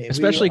that. Maybe,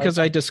 especially because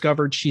I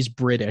discovered she's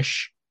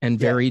British and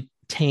very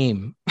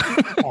tame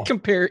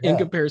in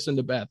comparison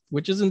to Beth,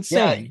 which is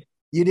insane. Yeah.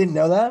 You didn't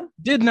know that?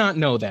 Did not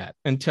know that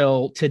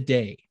until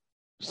today.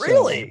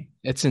 Really?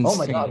 So it's insane. Oh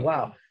my God.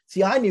 Wow.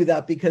 See, I knew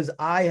that because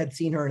I had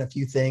seen her in a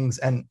few things.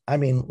 And I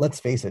mean, let's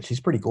face it,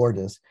 she's pretty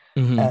gorgeous.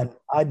 Mm-hmm. And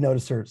I'd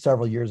noticed her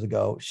several years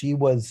ago.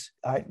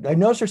 I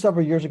noticed her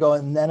several years ago.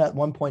 And then at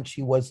one point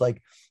she was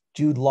like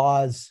Jude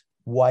Law's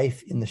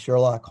wife in the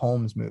Sherlock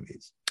Holmes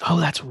movies. Oh,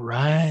 that's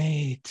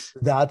right.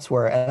 That's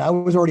where, and I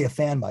was already a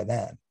fan by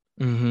then.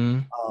 Mm-hmm.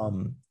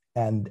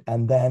 And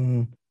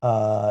then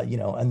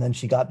and then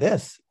she got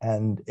this,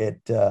 and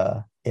it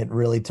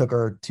really took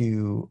her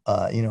to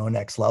a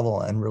next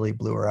level and really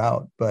blew her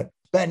out. But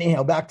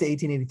anyhow, back to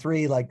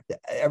 1883, like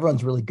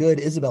everyone's really good.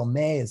 Isabel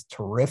May is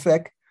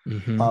terrific.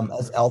 Mm-hmm.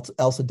 As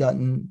Elsa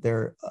Dutton,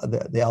 they're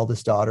the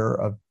eldest daughter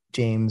of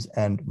James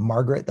and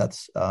Margaret.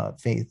 That's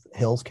Faith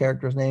Hill's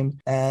character's name.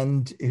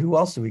 And who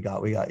else do we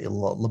got? We got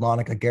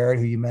LaMonica Garrett,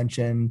 who you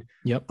mentioned.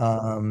 Yep.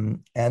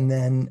 And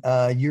then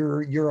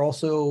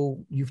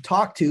you've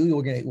talked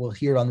to, we'll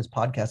hear it on this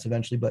podcast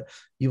eventually, but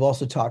you've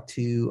also talked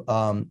to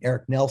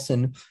Eric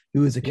Nelson,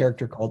 who is a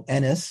character called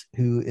Ennis,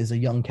 who is a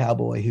young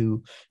cowboy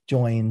who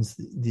joins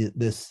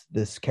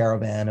this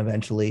caravan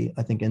eventually,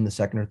 I think in the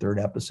second or third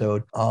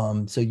episode.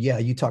 So yeah,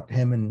 you talked to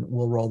him, and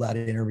we'll roll that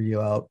interview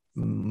out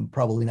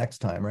probably next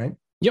time, right?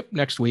 Yep,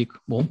 next week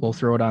we'll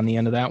throw it on the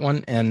end of that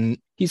one. And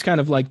he's kind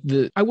of like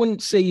I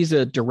wouldn't say he's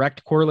a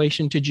direct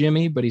correlation to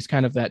Jimmy, but he's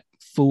kind of that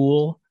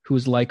fool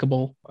who's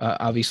likable.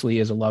 Obviously,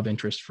 is a love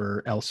interest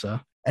for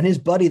Elsa. And his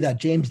buddy, that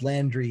James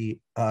Landry,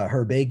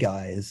 Herbe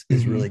guy, is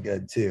really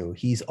good too.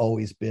 He's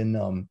always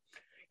been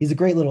he's a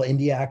great little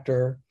indie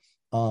actor.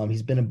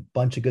 He's been a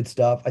bunch of good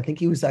stuff. I think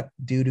he was that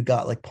dude who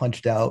got like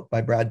punched out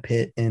by Brad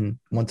Pitt in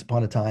Once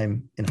Upon a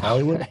Time in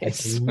Hollywood.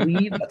 Nice. I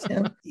believe that's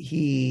him.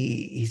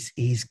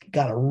 He's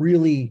got a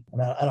really,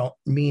 and I don't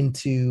mean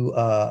to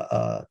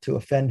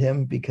offend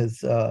him because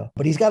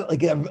but he's got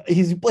like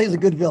he plays a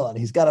good villain.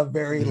 He's got a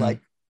very like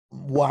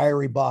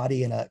wiry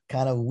body and a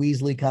kind of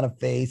Weasley kind of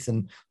face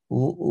and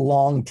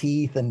long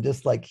teeth, and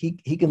just like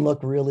he can look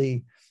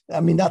really,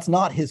 I mean, that's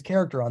not his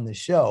character on this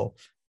show.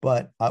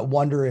 But I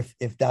wonder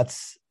if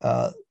that's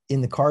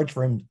in the cards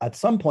for him at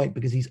some point,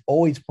 because he's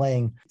always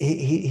playing.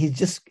 He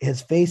just,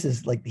 his face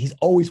is like he's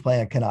always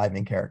playing a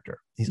conniving character.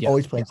 He's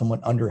always playing someone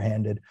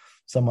underhanded,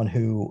 someone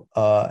who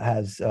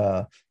has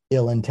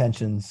ill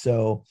intentions.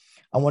 So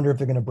I wonder if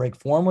they're going to break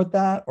form with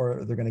that,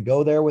 or they're going to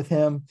go there with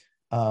him.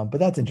 But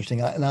that's interesting,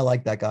 and I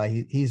like that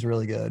guy. He's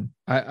really good.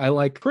 I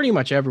like pretty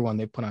much everyone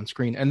they put on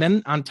screen, and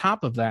then on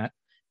top of that,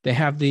 they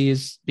have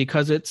these,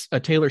 because it's a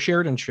Taylor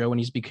Sheridan show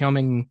and he's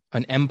becoming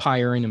an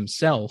empire in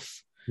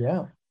himself.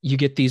 Yeah. You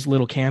get these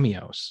little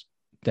cameos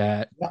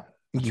that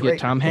you get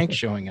Tom Hanks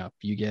showing up.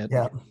 You get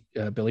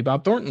Billy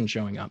Bob Thornton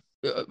showing up.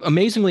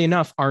 Amazingly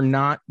enough, are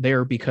not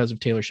there because of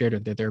Taylor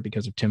Sheridan. They're there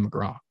because of Tim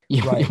McGraw.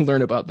 You'll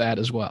learn about that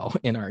as well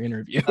in our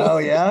interview. Oh,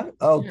 yeah?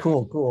 Oh,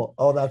 cool.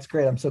 Oh, that's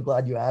great. I'm so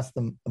glad you asked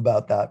them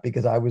about that,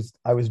 because I was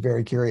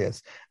very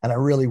curious, and I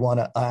really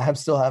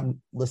still haven't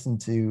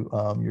listened to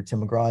your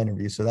Tim McGraw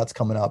interview. So that's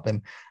coming up,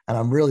 and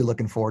I'm really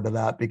looking forward to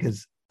that,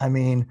 because I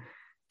mean,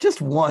 just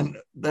one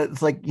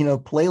that's like,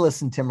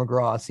 Playlist and Tim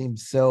McGraw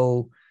seems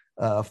so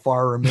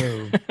far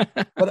removed,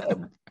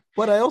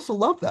 but I also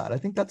love that. I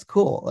think that's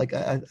cool. Like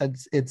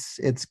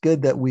it's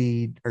good that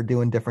we are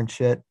doing different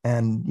shit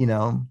and,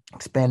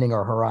 expanding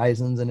our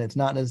horizons, and it's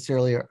not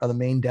necessarily the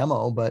main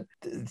demo, but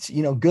it's,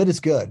 good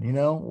is good,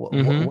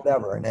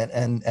 whatever.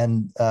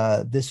 And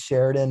this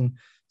Sheridan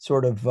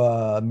sort of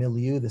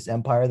milieu, this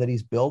empire that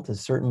he's built, has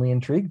certainly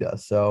intrigued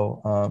us.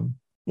 So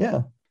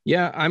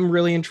yeah, I'm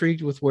really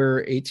intrigued with where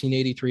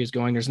 1883 is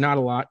going. There's not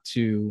a lot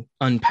to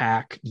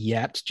unpack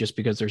yet, just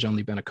because there's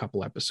only been a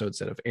couple episodes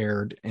that have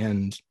aired,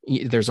 and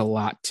there's a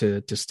lot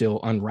to still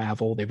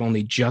unravel. They've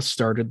only just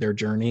started their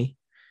journey.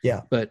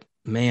 Yeah. But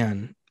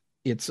man,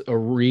 it's a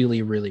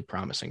really, really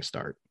promising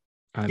start.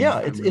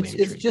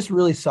 It's just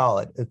really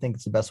solid. I think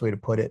it's the best way to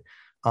put it.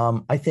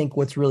 I think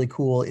what's really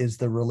cool is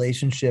the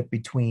relationship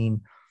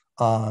between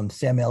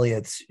Sam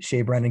Elliott's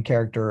Shea Brennan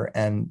character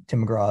and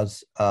Tim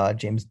McGraw's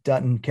James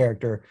Dutton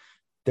character.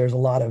 There's a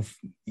lot of,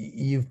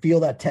 you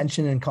feel that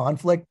tension and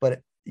conflict,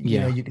 but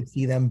you can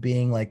see them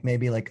being like,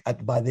 maybe like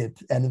by the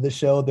end of the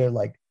show,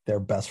 they're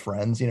best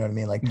friends, you know what I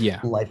mean? Like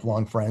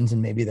lifelong friends,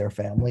 and maybe their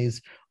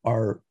families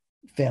are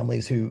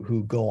families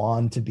who go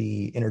on to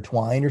be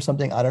intertwined or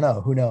something. I don't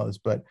know, who knows?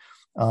 But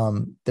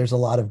there's a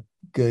lot of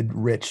good,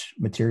 rich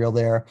material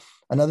there.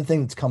 Another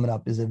thing that's coming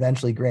up is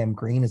eventually Graham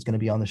Greene is going to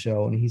be on the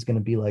show, and he's going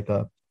to be like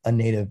a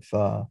native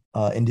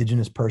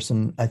indigenous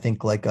person. I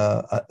think like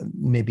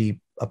maybe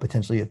a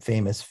potentially a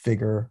famous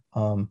figure.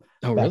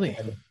 Really?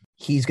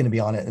 He's going to be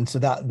on it. And so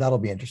that'll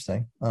be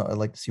interesting. I'd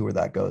like to see where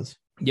that goes.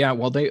 Yeah,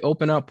 well, they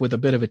open up with a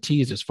bit of a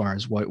tease as far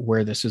as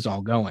where this is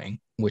all going,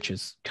 which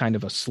is kind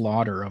of a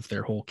slaughter of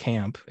their whole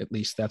camp. At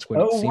least that's what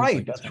it seems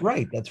like.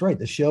 That's right.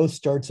 The show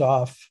starts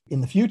off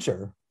in the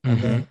future,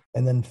 and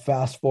then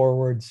fast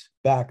forwards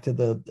back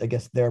to I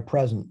guess their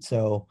present.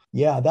 So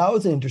yeah, that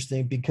was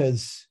interesting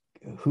because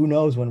who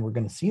knows when we're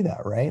going to see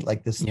that, right?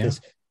 Like this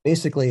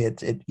basically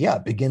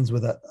it begins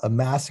with a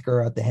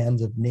massacre at the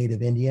hands of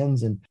Native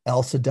Indians, and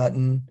Elsa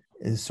Dutton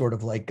is sort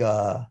of like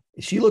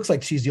she looks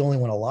like she's the only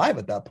one alive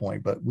at that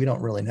point, but we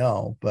don't really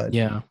know. But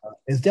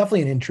it's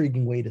definitely an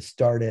intriguing way to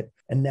start it.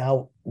 And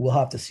now we'll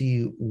have to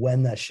see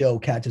when that show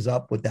catches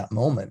up with that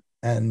moment.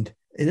 And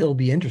it'll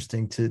be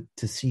interesting to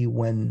see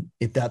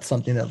if that's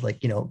something that,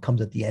 like,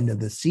 comes at the end of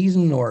the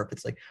season, or if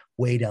it's like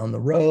way down the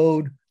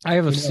road. I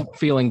have a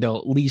feeling they'll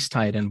at least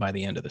tie it in by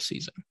the end of the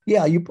season.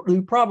 Yeah, you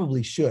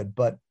probably should,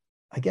 but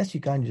I guess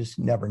you kind of just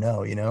never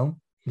know,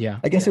 Yeah.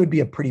 I guess it would be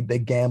a pretty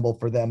big gamble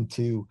for them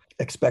to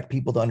expect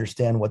people to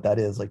understand what that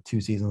is like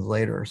 2 seasons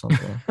later or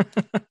something.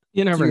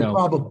 You never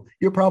know.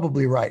 You're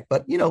probably right.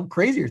 But,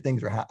 crazier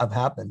things have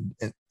happened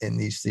in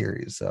these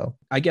series. So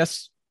I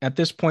guess at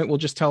this point, we'll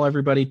just tell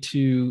everybody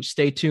to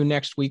stay tuned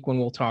next week when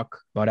we'll talk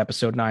about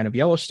episode 9 of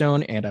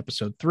Yellowstone and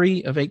episode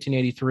 3 of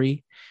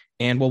 1883.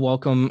 And we'll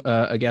welcome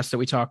a guest that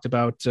we talked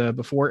about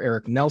before,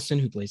 Eric Nelson,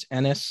 who plays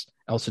Ennis,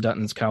 Elsa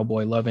Dutton's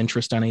cowboy love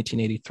interest on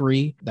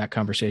 1883. That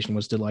conversation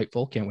was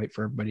delightful. Can't wait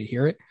for everybody to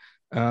hear it.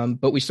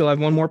 But we still have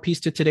one more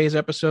piece to today's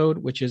episode,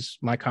 which is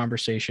my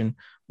conversation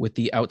with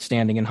the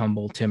outstanding and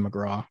humble Tim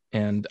McGraw.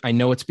 And I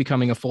know it's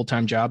becoming a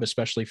full-time job,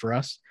 especially for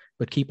us,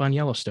 but keep on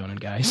Yellowstoning,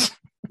 guys.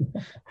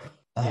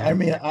 I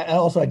mean, I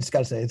just got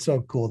to say, it's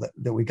so cool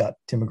that we got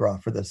Tim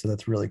McGraw for this. So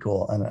that's really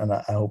cool. And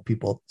I hope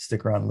people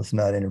stick around and listen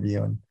to that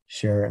interview and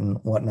share it and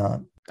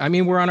whatnot. I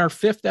mean, we're on our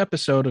 5th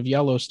episode of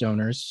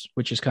Yellowstoners,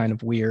 which is kind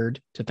of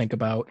weird to think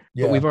about.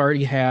 Yeah. But we've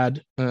already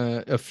had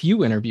a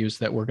few interviews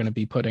that we're going to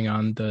be putting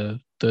on the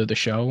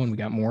show, and we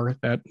got more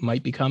that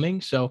might be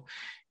coming. So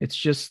it's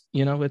just,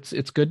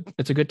 it's good.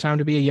 It's a good time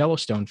to be a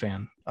Yellowstone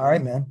fan. All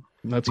right, man.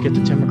 Let's get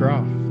to Tim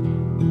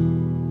McGraw.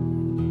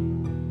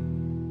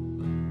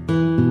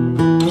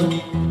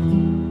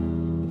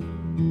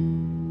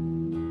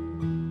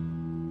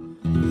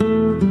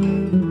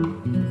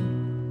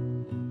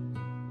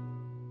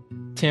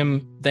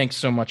 Tim, thanks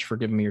so much for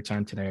giving me your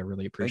time today. I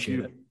really appreciate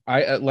it.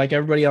 I like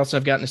everybody else,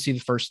 I've gotten to see the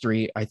first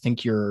 3. I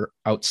think you're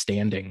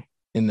outstanding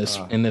in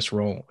this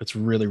role. It's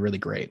really, really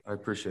great. I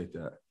appreciate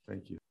that.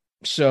 Thank you.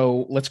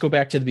 So let's go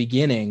back to the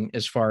beginning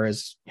as far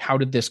as how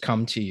did this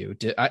come to you?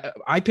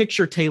 I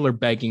picture Taylor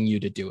begging you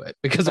to do it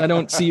because I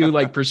don't see you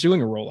like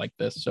pursuing a role like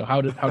this. So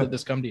how did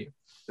this come to you?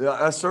 Yeah,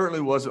 I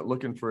certainly wasn't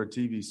looking for a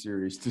TV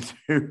series to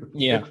do.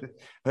 Yeah.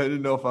 I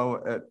didn't know if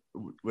I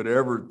would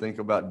ever think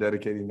about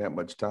dedicating that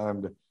much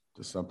time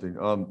to something.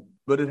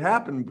 But it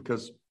happened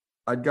because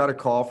I got a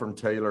call from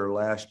Taylor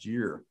last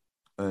year,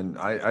 and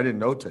I didn't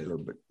know Taylor,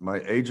 but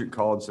my agent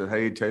called and said,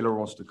 "Hey, Taylor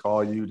wants to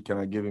call you. Can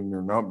I give him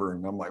your number?"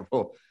 And I'm like,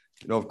 "Well,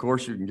 of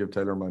course you can give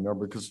Taylor my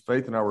number," because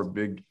Faith and I were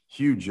big,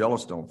 huge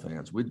Yellowstone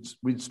fans.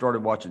 We'd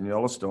started watching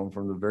Yellowstone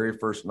from the very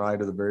first night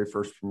of the very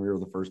first premiere of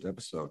the first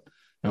episode,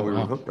 and we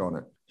were hooked on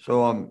it.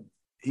 So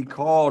he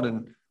called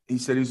and he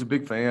said he's a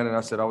big fan, and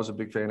I said I was a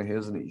big fan of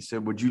his, and he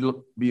said, "Would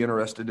you be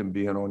interested in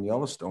being on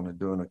Yellowstone and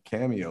doing a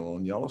cameo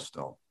on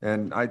Yellowstone?"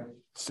 And I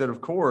said, "Of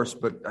course,"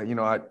 but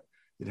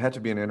it had to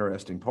be an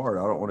interesting part.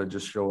 I don't want to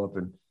just show up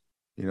and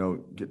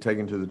get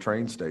taken to the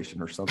train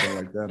station or something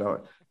like that.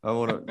 I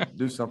want to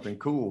do something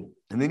cool.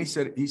 And then he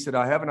said,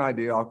 "I have an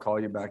idea. I'll call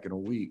you back in a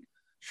week."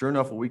 Sure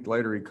enough, a week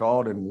later, he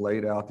called and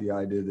laid out the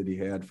idea that he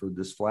had for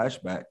this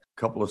flashback,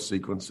 couple of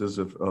sequences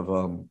of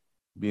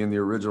being the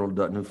original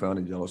Dutton who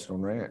founded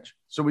Yellowstone Ranch.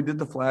 So we did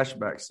the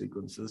flashback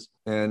sequences.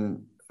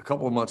 And a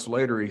couple of months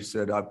later, he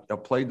said, I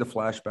played the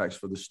flashbacks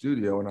for the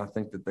studio, and I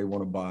think that they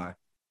want to buy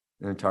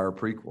an entire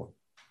prequel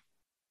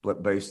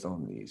based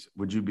on these.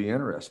 Would you be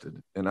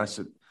interested? And I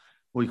said,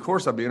 well, of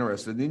course I'd be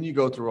interested. Then you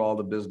go through all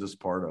the business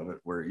part of it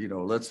where,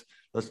 let's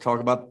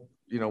talk about,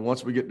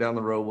 once we get down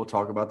the road, we'll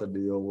talk about the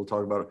deal. We'll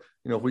talk about,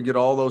 if we get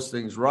all those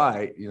things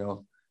right,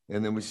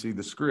 and then we see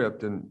the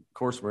script, and of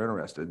course we're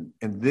interested.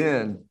 And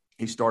then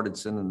he started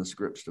sending the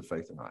scripts to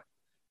Faith and I.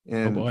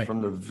 And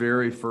from the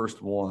very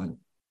first one,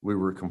 we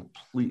were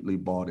completely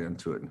bought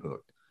into it and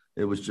hooked.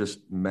 It was just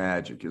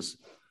magic.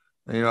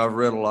 I've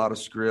read a lot of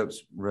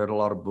scripts, read a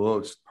lot of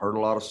books, heard a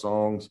lot of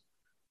songs.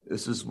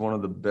 This is one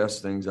of the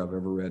best things I've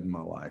ever read in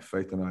my life.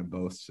 Faith and I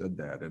both said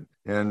that.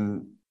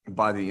 And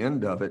by the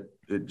end of it,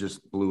 it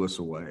just blew us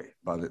away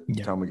by the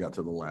time we got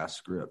to the last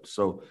script.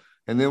 So,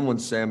 and then when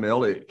Sam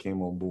Elliott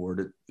came on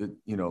board,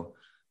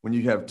 when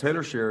you have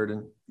Taylor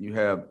Sheridan, you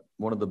have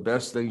one of the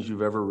best things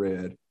you've ever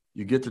read.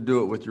 You get to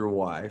do it with your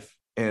wife,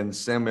 and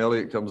Sam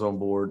Elliott comes on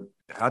board.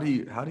 How do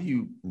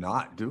you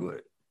not do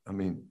it? I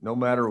mean, no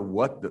matter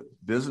what the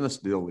business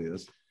deal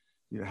is,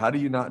 how do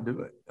you not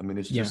do it? I mean,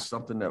 it's just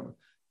something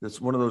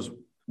that's one of those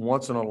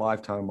once in a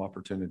lifetime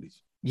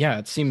opportunities. Yeah,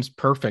 it seems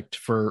perfect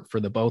for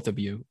the both of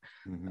you.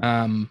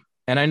 Mm-hmm.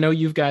 And I know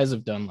you guys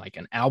have done like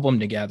an album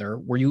together.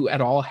 Were you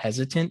at all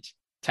hesitant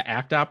to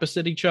act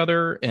opposite each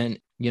other? And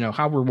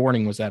how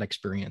rewarding was that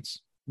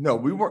experience? No,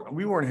 we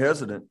weren't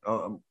hesitant.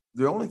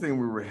 The only thing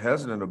we were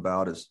hesitant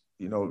about is,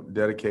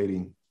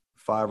 dedicating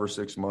 5 or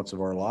 6 months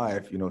of our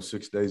life,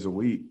 6 days a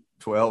week,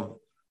 12,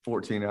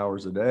 14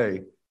 hours a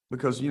day,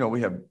 because,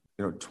 we have,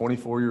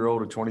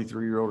 24-year-old, a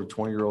 23-year-old, a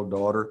 20-year-old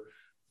daughter.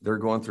 They're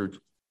going through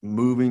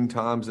moving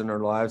times in their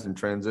lives and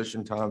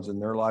transition times in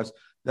their lives.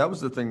 That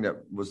was the thing that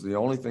was the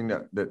only thing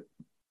that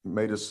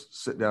made us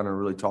sit down and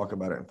really talk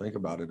about it and think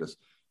about it, is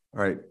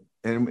all right.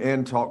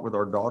 And talk with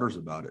our daughters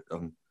about it.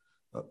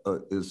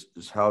 Is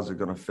how's it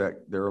going to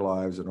affect their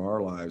lives and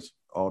our lives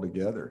all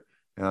together?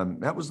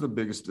 And that was the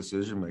biggest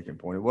decision-making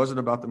point. It wasn't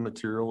about the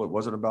material. It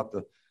wasn't about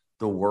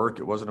the work.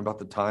 It wasn't about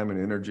the time and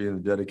energy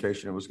and the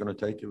dedication it was going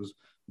to take. It was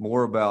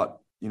more about,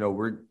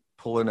 we're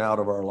pulling out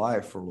of our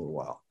life for a little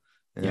while.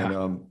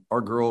 And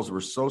our girls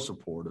were so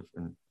supportive,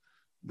 and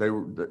they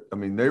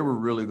were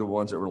really the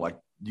ones that were like,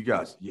 you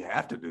guys, you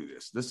have to do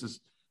this.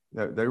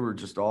 They were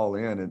just all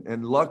in.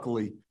 And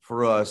luckily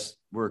for us,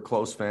 we're a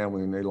close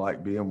family and they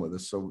like being with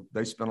us. So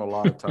they spent a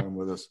lot of time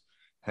with us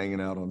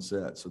hanging out on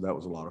set. So that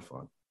was a lot of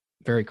fun.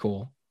 Very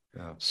cool.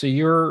 Yeah. So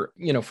you're,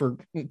 for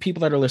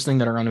people that are listening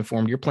that are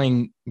uninformed, you're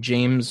playing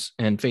James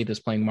and Faith is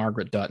playing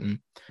Margaret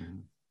Dutton. Mm-hmm.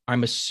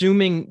 I'm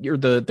assuming you're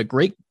the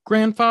great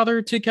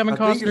grandfather to Kevin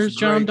Costner's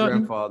John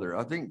Dutton. Grandfather.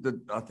 I think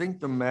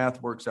the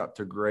math works out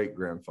to great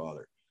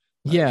grandfather.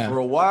 Yeah. For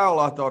a while,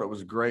 I thought it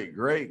was great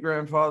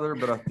grandfather,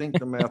 but I think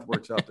the math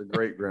works out to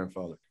great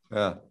grandfather.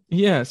 Yeah.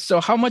 Yeah. So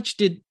how much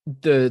did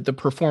the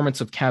performance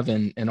of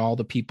Kevin and all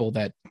the people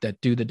that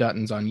do the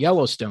Duttons on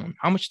Yellowstone,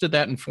 how much did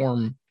that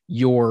inform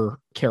your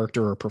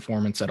character or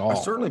performance at all? I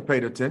certainly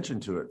paid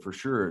attention to it, for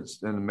sure.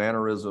 It's and the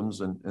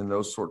mannerisms and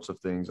those sorts of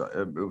things.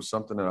 It was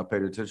something that I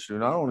paid attention to,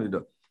 not only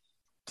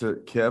to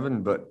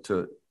Kevin, but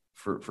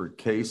for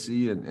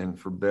Casey and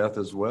for Beth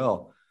as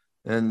well.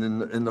 And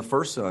then in the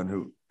first son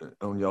who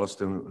on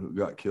Yellowstone who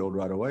got killed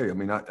right away. I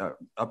mean,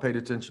 I paid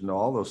attention to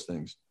all those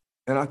things.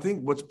 And I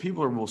think what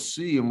people will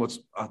see, and what's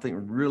I think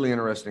really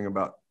interesting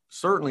about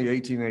certainly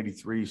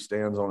 1883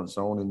 stands on its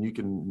own, and you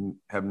can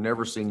have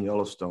never seen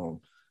Yellowstone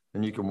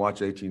and you can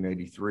watch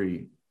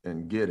 1883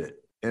 and get it.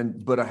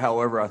 But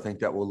however, I think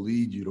that will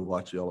lead you to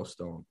watch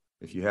Yellowstone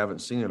if you haven't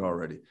seen it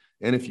already.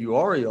 And if you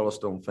are a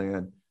Yellowstone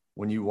fan,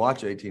 when you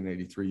watch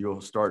 1883,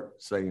 you'll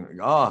start saying,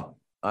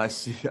 I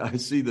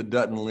see the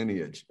Dutton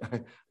lineage.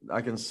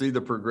 I can see the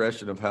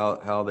progression of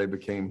how they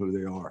became who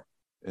they are.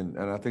 And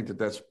I think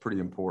that's pretty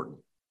important.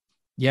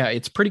 Yeah,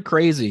 it's pretty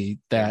crazy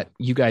that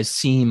you guys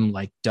seem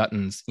like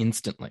Duttons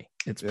instantly.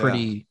 It's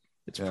pretty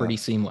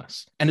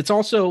seamless. And it's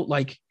also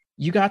like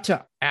you got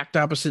to act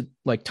opposite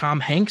like Tom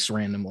Hanks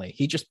randomly.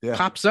 He just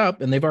pops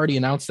up, and they've already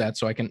announced that,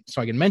 so I can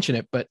mention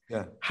it. But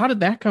how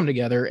did that come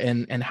together,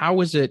 and how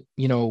was it,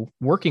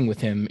 working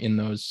with him in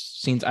those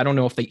scenes? I don't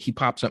know if he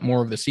pops up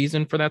more of the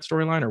season for that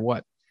storyline or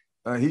what.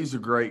 He's a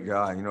great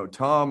guy.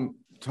 Tom,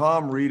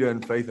 Rita,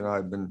 and Faith and I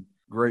have been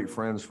great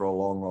friends for a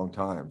long, long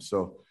time.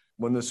 So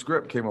when the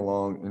script came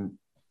along and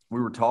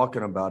we were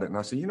talking about it, and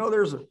I said,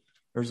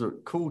 there's a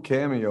cool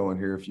cameo in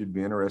here if you'd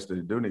be interested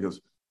in doing it. He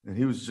goes, and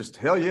he was just,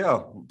 hell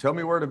yeah, tell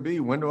me where to be.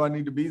 When do I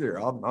need to be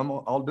there?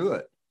 I'll do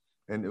it.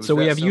 And it was so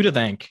we have simple. you to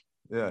thank.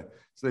 Yeah.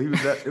 So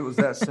it was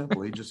that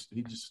simple.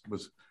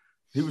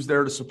 He was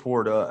there to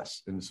support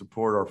us and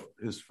support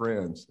his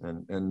friends.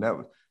 And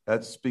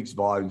that speaks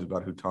volumes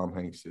about who Tom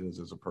Hanks is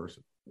as a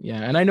person.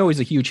 Yeah. And I know he's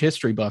a huge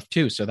history buff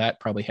too. So that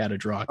probably had a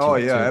draw. Oh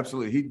yeah,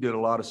 absolutely. He did a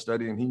lot of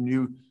studying. He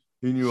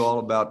knew all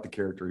about the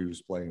character he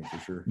was playing, for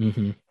sure.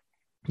 Mm-hmm.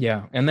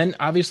 Yeah. And then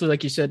obviously,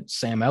 like you said,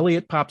 Sam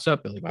Elliott pops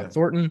up, Billy Bob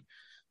Thornton.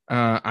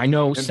 I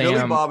know and Sam.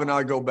 Billy Bob and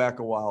I go back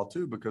a while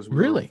too, because we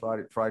were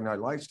on Friday Night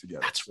Lights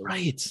together. That's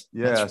right.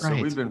 Yeah, That's right.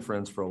 So we've been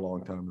friends for a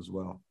long time as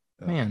well.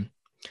 Yeah. Man,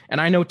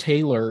 and I know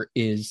Taylor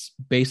is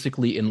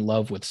basically in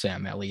love with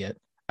Sam Elliott.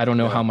 I don't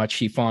know how much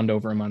he fawned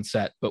over him on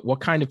set, but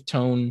what kind of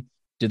tone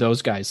do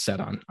those guys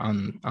set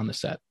on the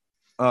set?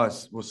 Well,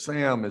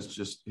 Sam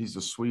he's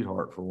a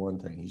sweetheart for one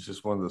thing. He's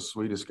just one of the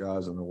sweetest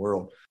guys in the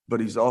world, but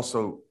he's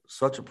also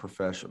such a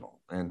professional.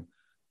 And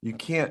you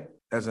can't,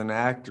 as an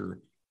actor,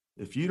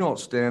 if you don't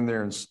stand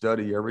there and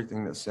study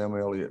everything that Sam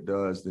Elliott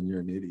does, then you're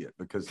an idiot,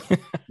 because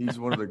he's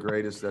one of the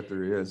greatest that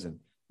there is.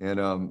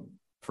 And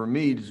for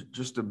me,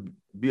 just to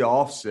be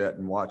offset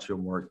and watch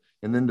him work,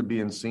 and then to be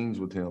in scenes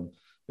with him,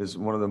 is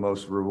one of the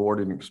most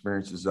rewarding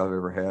experiences I've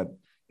ever had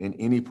in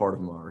any part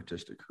of my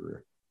artistic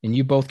career. And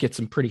you both get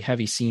some pretty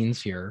heavy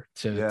scenes here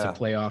to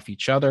play off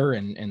each other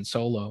and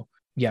solo.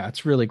 Yeah,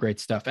 it's really great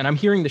stuff. And I'm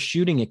hearing the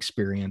shooting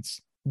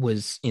experience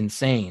was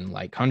insane,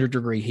 like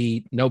 100-degree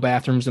heat, no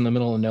bathrooms in the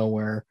middle of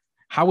nowhere.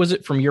 How was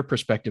it from your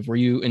perspective? Were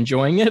you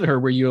enjoying it, or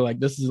were you like,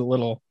 this is a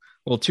little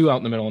too out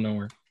in the middle of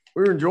nowhere?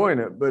 We were enjoying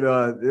it, but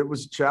it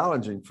was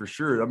challenging for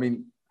sure. I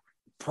mean,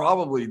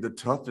 probably the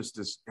toughest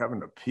is having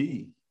to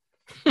pee.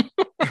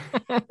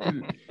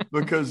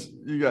 Because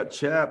you got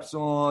chaps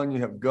on,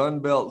 you have gun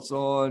belts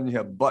on, you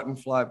have button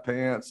fly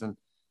pants, and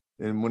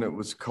when it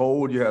was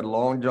cold, you had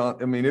long john.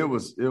 I mean, it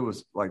was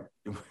like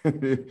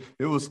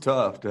it was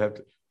tough to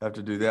have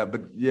to do that.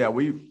 But yeah,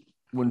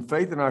 when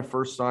Faith and I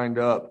first signed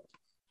up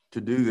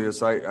to do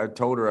this, I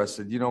told her, I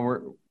said,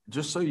 we're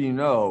just so you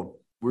know,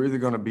 we're either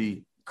going to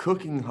be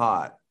cooking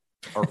hot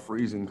or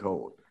freezing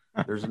cold.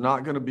 There's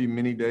not going to be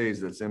many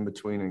days that's in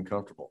between and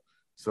comfortable.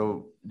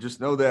 So just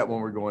know that when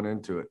we're going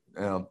into it.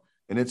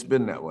 And it's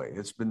been that way.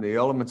 The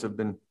elements have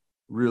been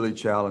really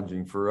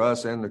challenging for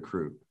us and the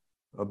crew.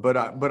 But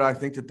I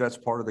think that that's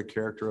part of the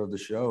character of the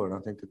show. And I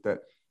think that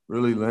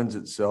really lends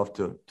itself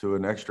to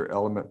an extra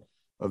element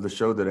of the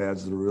show that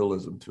adds the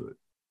realism to it.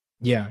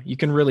 Yeah, you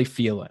can really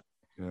feel it.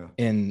 Yeah.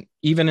 And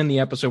even in the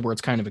episode where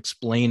it's kind of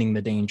explaining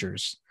the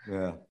dangers.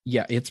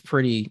 Yeah, it's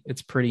pretty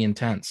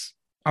intense.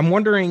 I'm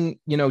wondering,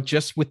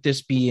 just with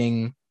this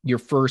being your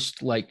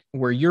first, like,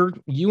 where you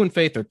and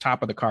Faith are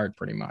top of the card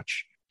pretty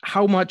much,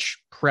 how much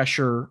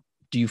pressure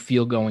do you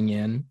feel going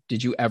in?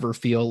 Did you ever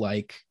feel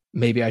like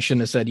maybe I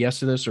shouldn't have said yes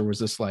to this? Or was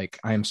this like,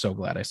 I am so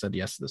glad I said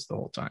yes to this the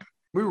whole time?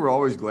 We were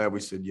always glad we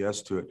said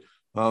yes to it.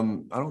 I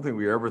don't think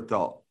we ever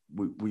thought,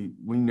 we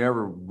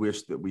never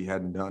wished that we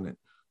hadn't done it.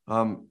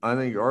 I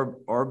think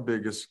our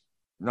biggest,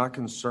 not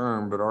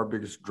concern, but our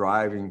biggest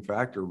driving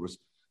factor was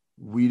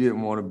we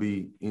didn't want to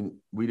be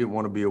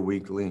a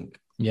weak link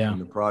in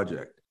the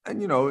project.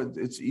 And,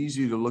 it's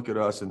easy to look at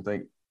us and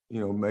think,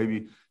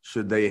 maybe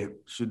should they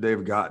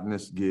have gotten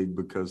this gig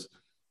because,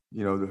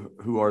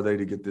 who are they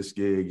to get this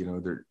gig?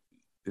 They're,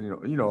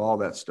 all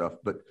that stuff.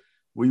 But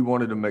we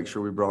wanted to make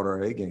sure we brought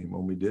our A game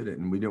when we did it.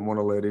 And we didn't want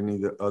to let any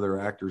of the other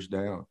actors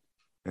down.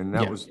 And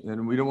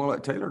and we didn't want to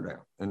let Taylor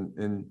down.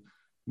 And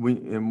we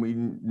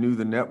knew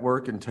the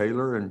network and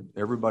Taylor and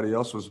everybody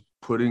else was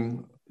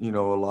putting, a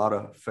lot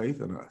of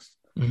faith in us.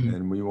 Mm-hmm.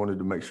 And we wanted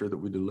to make sure that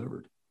we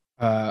delivered.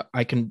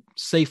 I can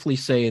safely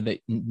say that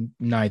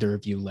neither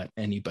of you let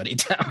anybody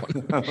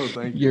down. Oh,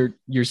 thank you.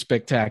 You're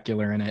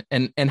spectacular in it.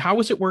 And how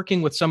was it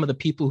working with some of the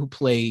people who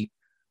play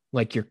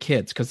like your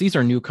kids? Because these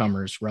are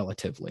newcomers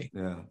relatively.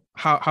 Yeah.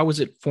 How was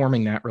it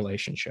forming that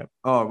relationship?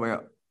 Oh, man.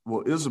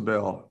 Well,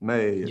 Isabel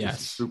May is a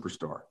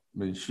superstar.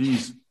 I mean,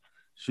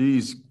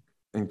 she's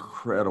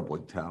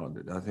incredibly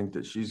talented. I think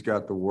that she's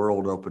got the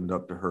world opened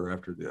up to her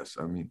after this.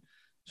 I mean,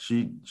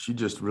 she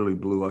just really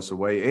blew us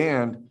away.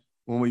 And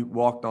when we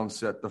walked on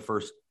set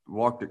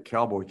walked at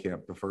Cowboy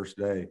Camp the first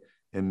day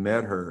and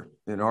met her,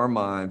 in our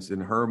minds,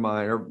 in her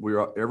mind,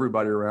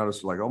 everybody around us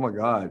was like, oh my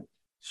God,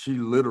 she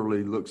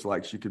literally looks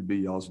like she could be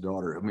y'all's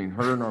daughter. I mean,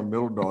 her and our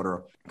middle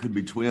daughter could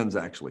be twins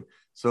actually.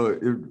 So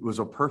it was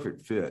a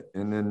perfect fit.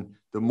 And then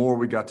the more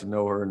we got to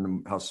know her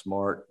and how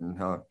smart and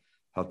how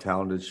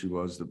talented she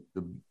was,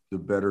 the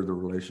better the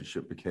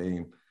relationship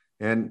became.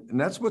 And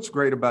that's what's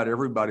great about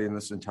everybody in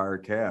this entire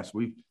cast.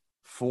 We've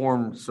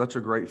formed such a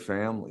great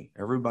family.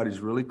 Everybody's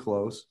really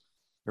close.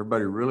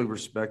 Everybody really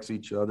respects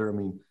each other. I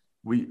mean,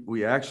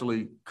 we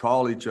actually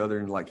call each other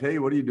and like, hey,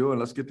 what are you doing?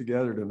 Let's get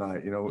together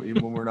tonight,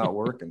 even when we're not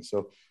working.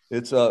 So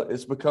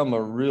it's become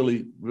a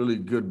really, really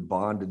good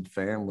bonded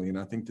family. And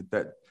I think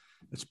that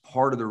it's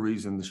part of the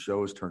reason the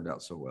show has turned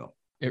out so well.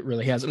 It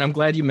really has. And I'm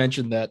glad you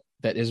mentioned that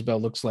Isabel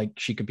looks like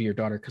she could be your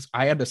daughter, because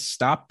I had to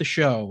stop the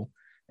show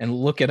and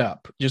look it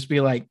up. Just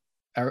be like,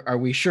 are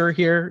we sure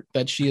here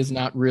that she is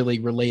not really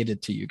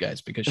related to you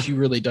guys? Because she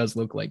really does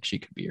look like she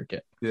could be your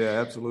kid.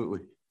 Yeah, absolutely.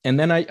 And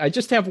then I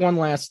just have one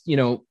last,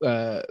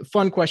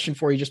 fun question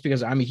for you, just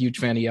because I'm a huge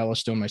fan of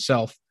Yellowstone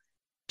myself.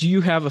 Do you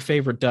have a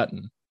favorite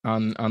Dutton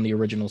on the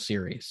original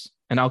series?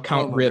 And I'll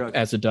count Rip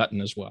as a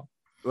Dutton as well.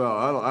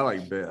 Well, I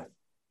like Beth.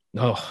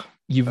 Oh,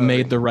 you've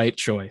made the right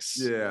choice.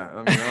 Yeah,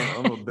 I mean,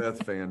 I'm a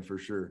Beth fan for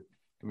sure.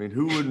 I mean,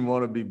 who wouldn't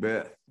want to be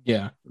Beth?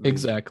 Yeah,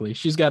 exactly.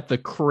 She's got the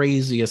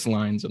craziest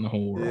lines in the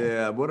whole world.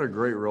 Yeah, what a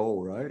great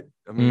role, right?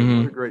 I mean,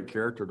 what a great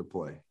character to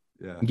play.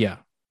 Yeah.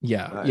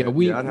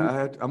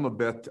 I'm a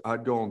Beth.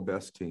 I'd go on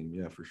Beth's team.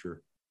 Yeah, for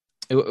sure.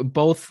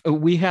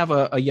 We have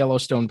a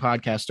Yellowstone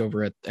podcast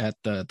over at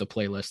the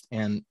playlist,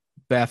 and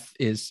Beth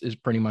is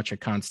pretty much a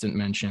constant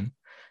mention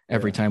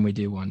every time we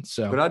do one.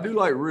 So, but I do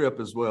like Rip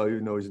as well,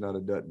 even though he's not a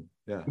Dutton.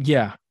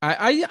 Yeah.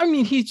 I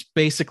mean, he's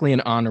basically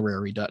an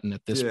honorary Dutton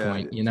at this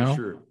point, For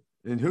sure.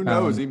 And who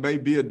knows? He may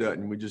be a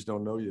Dutton. We just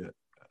don't know yet.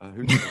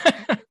 Who knows?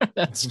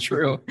 That's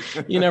true.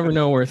 You never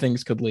know where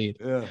things could lead.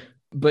 Yeah.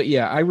 But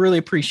yeah, I really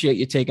appreciate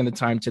you taking the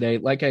time today.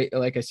 Like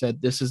I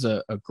said, this is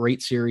a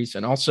great series.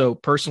 And also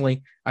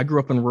personally, I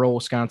grew up in rural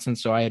Wisconsin,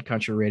 so I had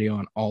country radio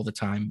on all the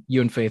time. You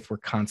and Faith were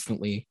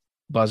constantly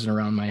buzzing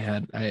around my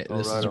head.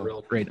 This is a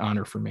real great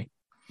honor for me.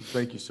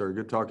 Thank you, sir.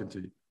 Good talking to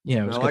you.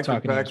 Yeah, it was I good like the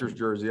talking Packers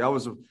jersey. I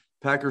was a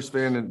Packers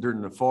fan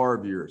during the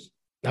Favre years.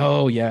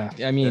 Oh yeah.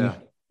 I mean,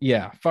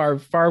 yeah,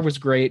 Favre was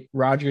great.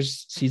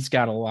 Rodgers, he's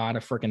got a lot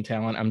of freaking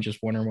talent. I'm just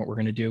wondering what we're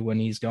going to do when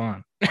he's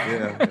gone.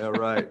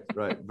 Right.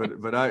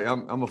 But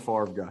I'm a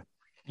Favre guy.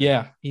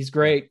 Yeah, he's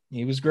great.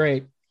 He was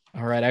great.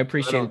 All right, I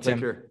appreciate it, Tim.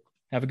 Take care.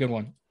 Have a good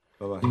one.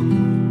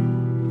 Bye-bye.